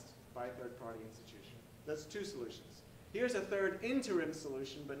assessed by a third-party institution. That's two solutions. Here's a third interim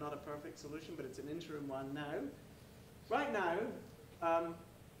solution, but not a perfect solution, but it's an interim one now. Right now,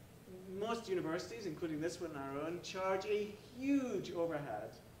 most universities, including this one, our own, charge a huge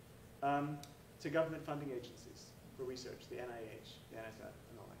overhead to government funding agencies for research, the NIH, the NSF,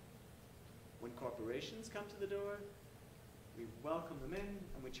 and all that. When corporations come to the door, we welcome them in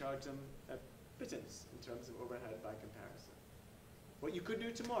and we charge them a pittance in terms of overhead by comparison. What you could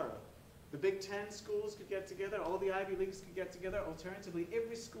do tomorrow, the Big Ten schools could get together, all the Ivy Leagues could get together, alternatively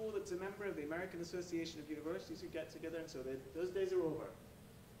every school that's a member of the American Association of Universities could get together, and so those days are over.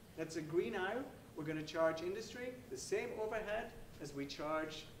 Let's agree now, we're going to charge industry the same overhead as we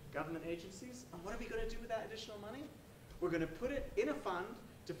charge government agencies, and what are we going to do with that additional money? We're going to put it in a fund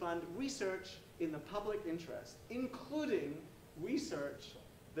to fund research in the public interest, including research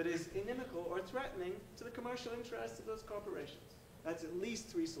that is inimical or threatening to the commercial interests of those corporations. That's at least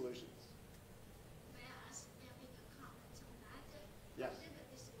three solutions. May I ask, may I make a comment on that? Yes. I think that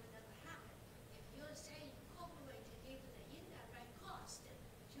this will never happen. If you're saying corporate to give the indirect cost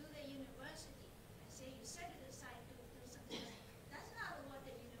to the university, and say you set it aside to do something, that's not what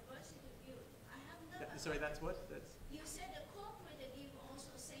the university view. I have never. Sorry, that's what? That's You said the corporate give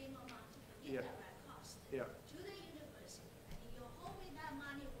also same amount of Yeah. indirect cost Yeah. to the university, and you're hoping that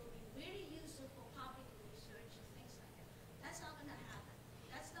money will be really useful for public research and things like that. That's not going to happen.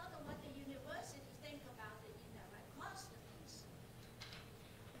 That's not what the university think about the indirect cost of things.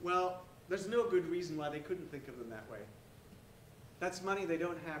 Well, there's no good reason why they couldn't think of them that way. That's money they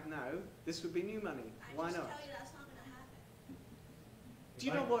don't have now. This would be new money. Why I just not? tell you that's not going to happen. Do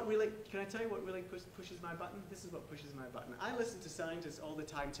you know what really, can I tell you what really pushes my button? This is what pushes my button. I listen to scientists all the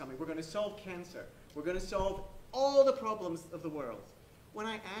time tell me, we're going to solve cancer. We're going to solve all the problems of the world. When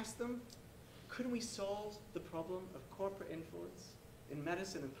I ask them, couldn't we solve the problem of corporate influence in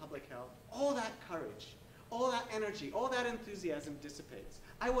medicine and public health? All that courage, all that energy, all that enthusiasm dissipates.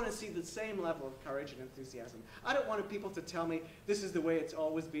 I want to see the same level of courage and enthusiasm. I don't want people to tell me, this is the way it's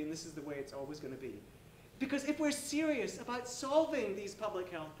always been, this is the way it's always going to be. Because if we're serious about solving these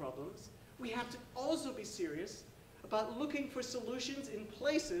public health problems, we have to also be serious about looking for solutions in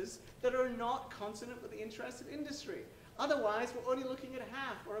places that are not consonant with the interests of industry. Otherwise, we're only looking at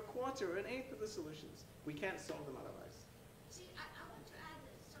half or a quarter or an eighth of the solutions. We can't solve them otherwise. See, I want to add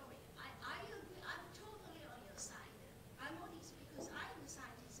this, sorry. I agree, I'm totally on your side. I'm on this because I'm a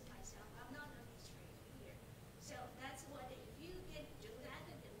scientist myself. I'm not an administrator here. So that's what, if you can do that,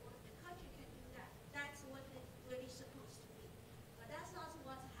 and the country can do that, that's what it's really supposed to be. But that's not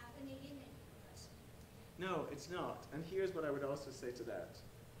what's happening in the university. it's not. And here's what I would also say to that.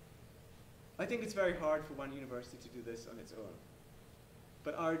 I think it's very hard for one university to do this on its own.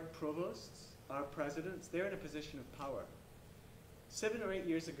 But our provosts, our presidents, they're in a position of power. 7 or 8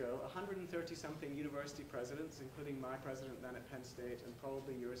 years ago, 130-something university presidents, including my president then at Penn State, and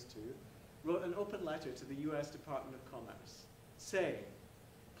probably yours too, wrote an open letter to the US Department of Commerce saying,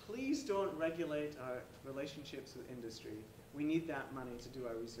 please don't regulate our relationships with industry. We need that money to do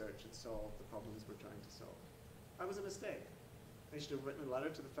our research and solve the problems we're trying to solve. That was a mistake. They should have written a letter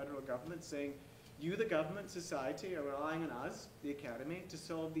to the federal government saying, you, the government, society, are relying on us, the academy, to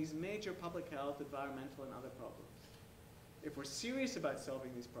solve these major public health, environmental, and other problems. If we're serious about solving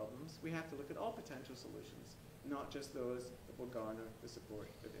these problems, we have to look at all potential solutions, not just those that will garner the support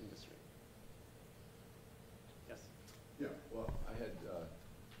of industry. Yes? Yeah, well, I had,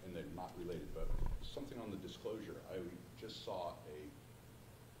 and they're not related, but something on the disclosure. I just saw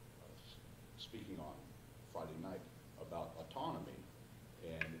speaking on Friday night about autonomy,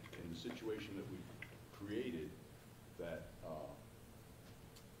 and in the situation that we've created, that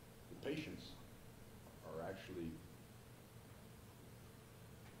the patients are actually,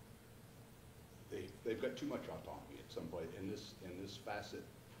 they've got too much autonomy at some point in this facet,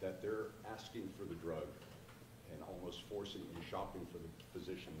 that they're asking for the drug and almost forcing and shopping for the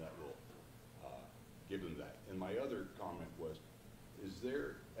physician that will give them that. And my other comment was, is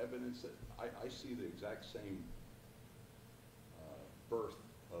there evidence that I see the exact same birth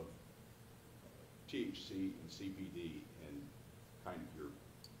of THC and CBD in kind of your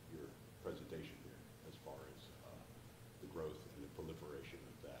presentation here, as far as the growth and the proliferation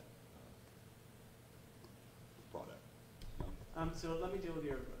of that product? No? So let me deal with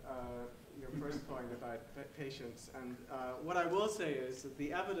your first point about patients. And what I will say is that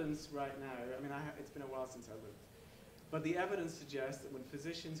the evidence right now, I mean, it's been a while since I lived, but the evidence suggests that when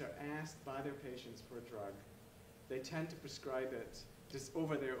physicians are asked by their patients for a drug, they tend to prescribe it just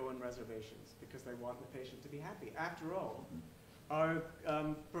over their own reservations because they want the patient to be happy. After all, our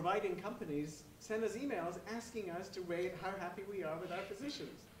providing companies send us emails asking us to rate how happy we are with our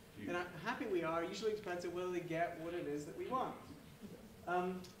physicians. And how happy we are usually depends on whether they get what it is that we want.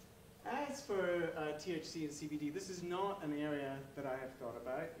 As for THC and CBD, this is not an area that I have thought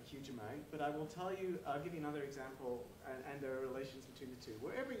about a huge amount, but I will tell you, I'll give you another example, and there are relations between the two.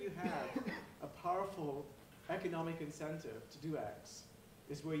 Wherever you have a powerful economic incentive to do X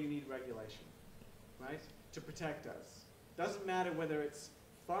is where you need regulation, right? To protect us. Doesn't matter whether it's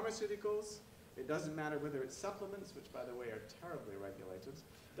pharmaceuticals, it doesn't matter whether it's supplements, which by the way are terribly regulated,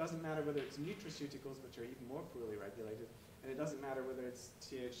 doesn't matter whether it's nutraceuticals, which are even more poorly regulated, and it doesn't matter whether it's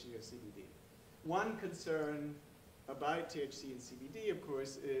THC or CBD. One concern about THC and CBD, of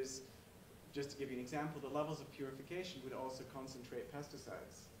course, is, just to give you an example, the levels of purification would also concentrate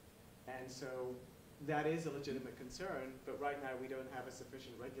pesticides. And so that is a legitimate concern, but right now we don't have a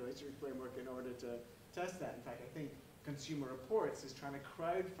sufficient regulatory framework in order to test that. In fact, I think Consumer Reports is trying to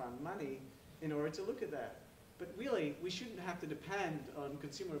crowdfund money in order to look at that. But really, we shouldn't have to depend on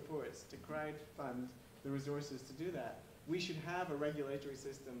Consumer Reports to crowdfund the resources to do that. We should have a regulatory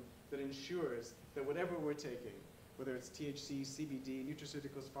system that ensures that whatever we're taking, whether it's THC, CBD,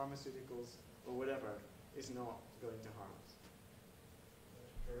 nutraceuticals, pharmaceuticals, or whatever, is not going to harm us.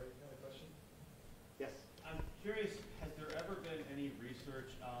 Jerry, you have a question? Yes? I'm curious, has there ever been any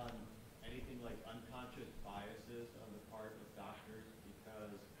research on anything like unconscious biases on the part of doctors?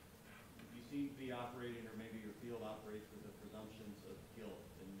 Because you seem to be operating, or maybe your field operates with the presumptions of guilt,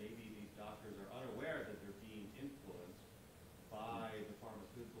 and maybe these doctors are unaware that they're being influenced by the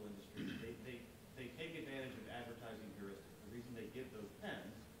pharmaceutical industry. They take advantage of advertising heuristics. The reason they give those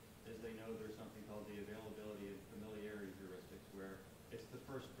pens is they know there's something called the availability and familiarity heuristics, where it's the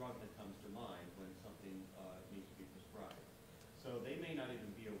first drug that comes to mind when something needs to be prescribed. So they may not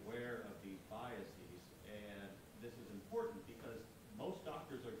even be aware of these biases, and this is important because most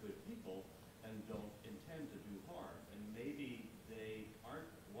doctors are good people and don't intend to do harm. And maybe they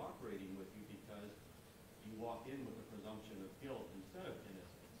aren't cooperating with you because you walk in with a presumption of guilt instead of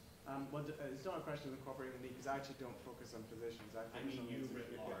innocence. Well, it's not a question of cooperating with me because I actually don't focus on physicians. I mean you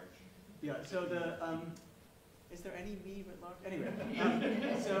writ large. Yeah, so is there any me writ large? Anyway,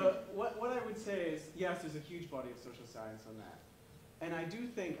 so what I would say is, yes, there's a huge body of social science on that. And I do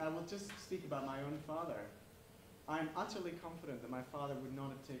think, I will just speak about my own father. I'm utterly confident that my father would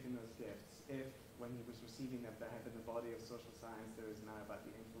not have taken those gifts if, when he was receiving them, there had been a body of social science there is now about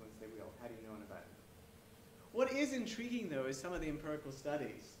the influence they will, had he known about it. What is intriguing, though, is some of the empirical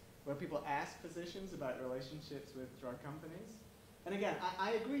studies where people ask physicians about relationships with drug companies. And again,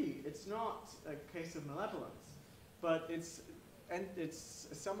 I agree, it's not a case of malevolence, but it's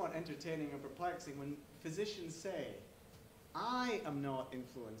somewhat entertaining or perplexing when physicians say, I am not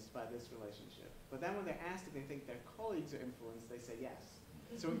influenced by this relationship. But then when they're asked if they think their colleagues are influenced, they say yes.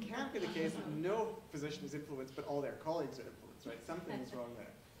 So it can't be the case that no physician is influenced, but all their colleagues are influenced, right? Something is wrong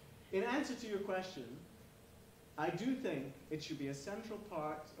there. In answer to your question, I do think it should be a central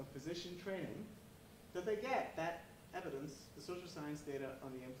part of physician training that they get that evidence, the social science data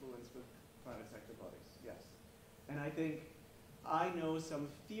on the influence with private sector bodies, yes. And I think I know some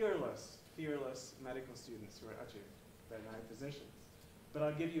fearless medical students who are actually, they're now physicians. But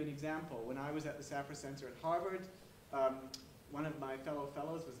I'll give you an example. When I was at the Safra Center at Harvard, one of my fellow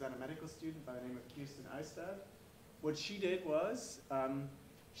fellows was then a medical student by the name of Kirsten Eistad. What she did was,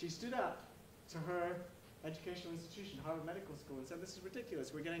 she stood up to her educational institution, Harvard Medical School, and said, this is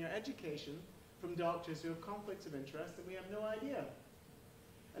ridiculous. We're getting our education from doctors who have conflicts of interest and we have no idea.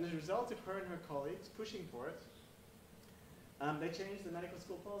 And as a result of her and her colleagues pushing for it, they changed the medical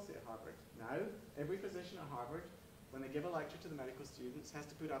school policy at Harvard. Now, every physician at Harvard, when they give a lecture to the medical students, has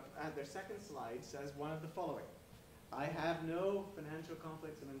to put up, their second slide says one of the following. I have no financial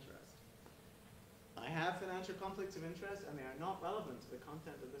conflicts of interest. I have financial conflicts of interest and they are not relevant to the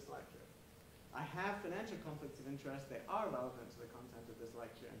content of this lecture. I have financial conflicts of interest, they are relevant to the content of this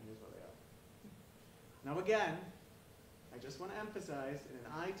lecture, and here's what they are. Now again, I just want to emphasize, in an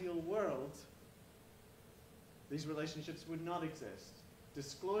ideal world, these relationships would not exist.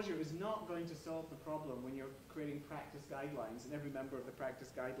 Disclosure is not going to solve the problem when you're creating practice guidelines and every member of the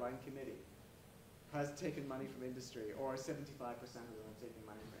practice guideline committee has taken money from industry, or 75% of them have taken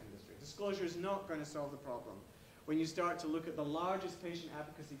money from industry. Disclosure is not going to solve the problem when you start to look at the largest patient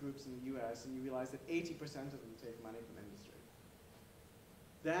advocacy groups in the US and you realize that 80% of them take money from industry.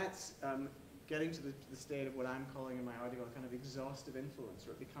 That's getting to the state of what I'm calling in my article kind of exhaustive influence,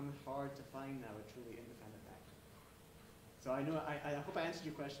 where it becomes hard to find now a truly independent actor. So I know, I hope I answered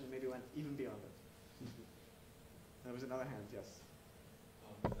your question and maybe went even beyond it. There was another hand, yes.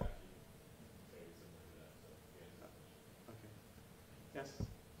 It's actually very similar to that, so yeah. Okay. Yes.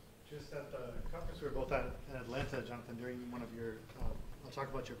 Just at the conference we were both at in Atlanta, Jonathan, during one of your, I'll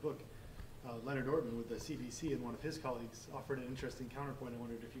talk about your book, Leonard Ortman with the CDC and one of his colleagues offered an interesting counterpoint. I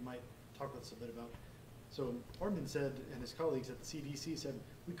wondered if you might talk with us a bit about. So Ortman said, and his colleagues at the CDC said,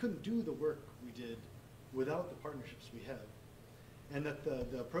 we couldn't do the work we did without the partnerships we have. And that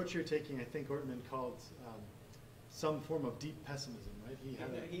the approach you're taking, I think Ortman called some form of deep pessimism, right?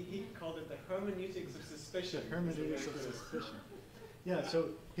 He called it the hermeneutics of suspicion. The hermeneutics of suspicion. Yeah, so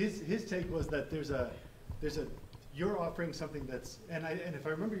his take was that you're offering something that's, and if I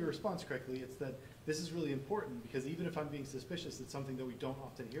remember your response correctly, it's that this is really important because even if I'm being suspicious, it's something that we don't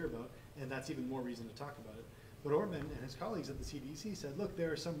often hear about, and that's even more reason to talk about it. But Ortman and his colleagues at the CDC said, look,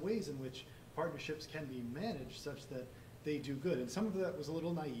 there are some ways in which partnerships can be managed such that they do good. And some of that was a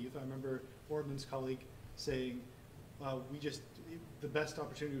little naive. I remember Ortman's colleague saying, the best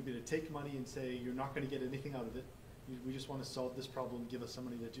opportunity would be to take money and say, you're not going to get anything out of it. We just want to solve this problem, give us some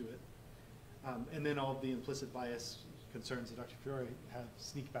money to do it. And then all of the implicit bias concerns that Dr. Fiore have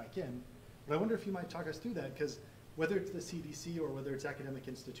sneak back in. But I wonder if you might talk us through that, because whether it's the CDC or whether it's academic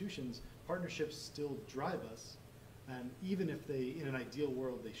institutions, partnerships still drive us. And even if they, in an ideal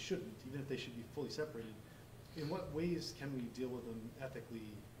world, they shouldn't, even if they should be fully separated, in what ways can we deal with them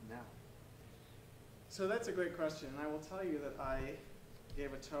ethically now? So that's a great question, and I will tell you that I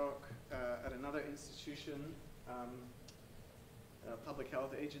gave a talk at another institution, a public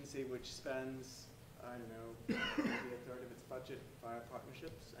health agency which spends, I don't know, maybe a third of its budget via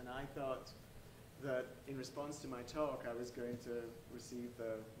partnerships, and I thought that in response to my talk I was going to receive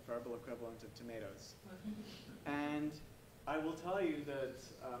the verbal equivalent of tomatoes. And I will tell you that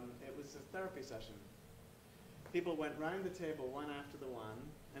it was a therapy session. People went round the table one after the one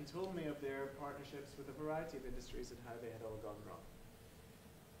and told me of their partnerships with a variety of industries and how they had all gone wrong.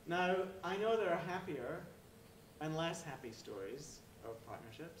 Now, I know there are happier and less happy stories of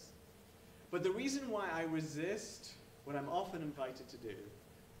partnerships, but the reason why I resist what I'm often invited to do,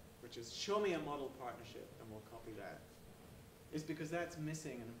 which is show me a model partnership and we'll copy that, is because that's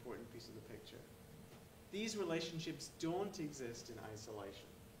missing an important piece of the picture. These relationships don't exist in isolation.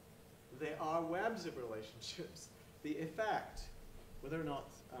 They are webs of relationships. The effect, whether or not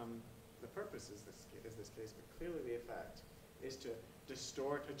the purpose is this case, but clearly the effect is to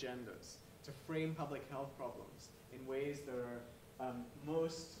distort agendas, to frame public health problems in ways that are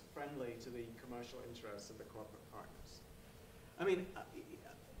most friendly to the commercial interests of the corporate partners. I mean,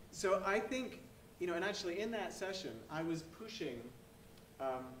 so I think, and actually in that session, I was pushing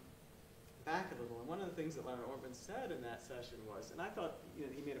back a little, and one of the things that Leonard Ortman said in that session was, and I thought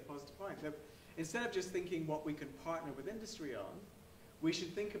he made a positive point, that instead of just thinking what we can partner with industry on, we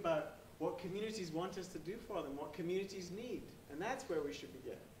should think about what communities want us to do for them, what communities need. And that's where we should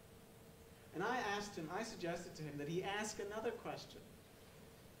begin. And I suggested to him that he ask another question.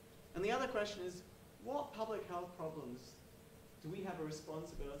 And the other question is, what public health problems do we have a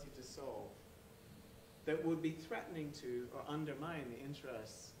responsibility to solve that would be threatening to or undermine the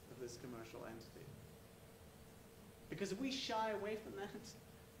interests of this commercial entity? Because if we shy away from that,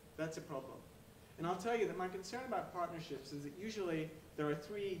 that's a problem. And I'll tell you that my concern about partnerships is that usually there are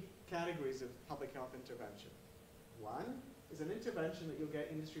three categories of public health intervention. One is an intervention that you'll get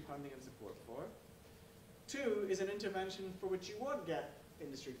industry funding and support for. Two is an intervention for which you would get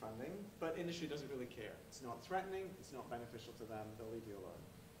industry funding, but industry doesn't really care. It's not threatening, it's not beneficial to them, they'll leave you alone.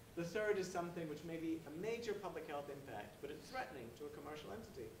 The third is something which may be a major public health impact, but it's threatening to a commercial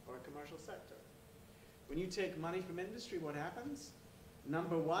entity or a commercial sector. When you take money from industry, what happens?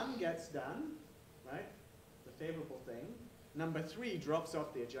 Number one gets done, right? The favorable thing. Number three drops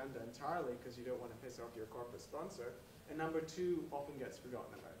off the agenda entirely because you don't want to piss off your corporate sponsor. And number two often gets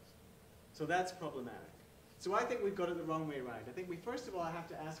forgotten about. So that's problematic. So I think we've got it the wrong way around. I think we first of all have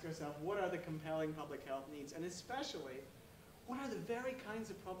to ask ourselves, what are the compelling public health needs? And especially, what are the very kinds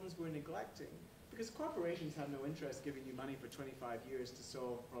of problems we're neglecting? Because corporations have no interest giving you money for 25 years to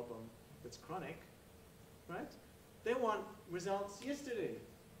solve a problem that's chronic, right? They want results yesterday.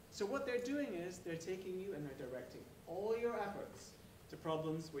 So what they're doing is they're taking you and they're directing all your efforts to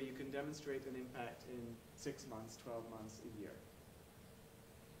problems where you can demonstrate an impact in 6 months, 12 months, a year.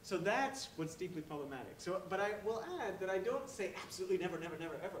 So that's what's deeply problematic. So, but I will add that I don't say absolutely never, never,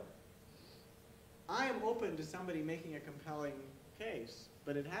 never, ever. I am open to somebody making a compelling case,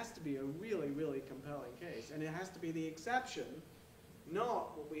 but it has to be a really, really compelling case. And it has to be the exception,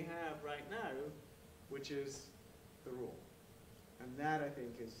 not what we have right now, which is the rule. And that, I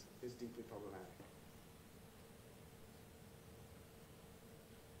think, is deeply problematic.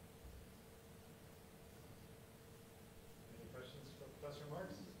 Any questions for Professor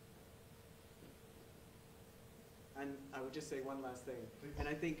Marks? And I would just say one last thing. Please. And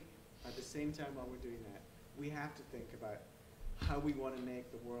I think at the same time while we're doing that, we have to think about how we want to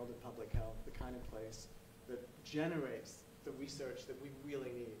make the world of public health the kind of place that generates the research that we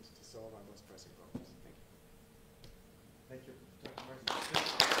really need to solve our most pressing problems.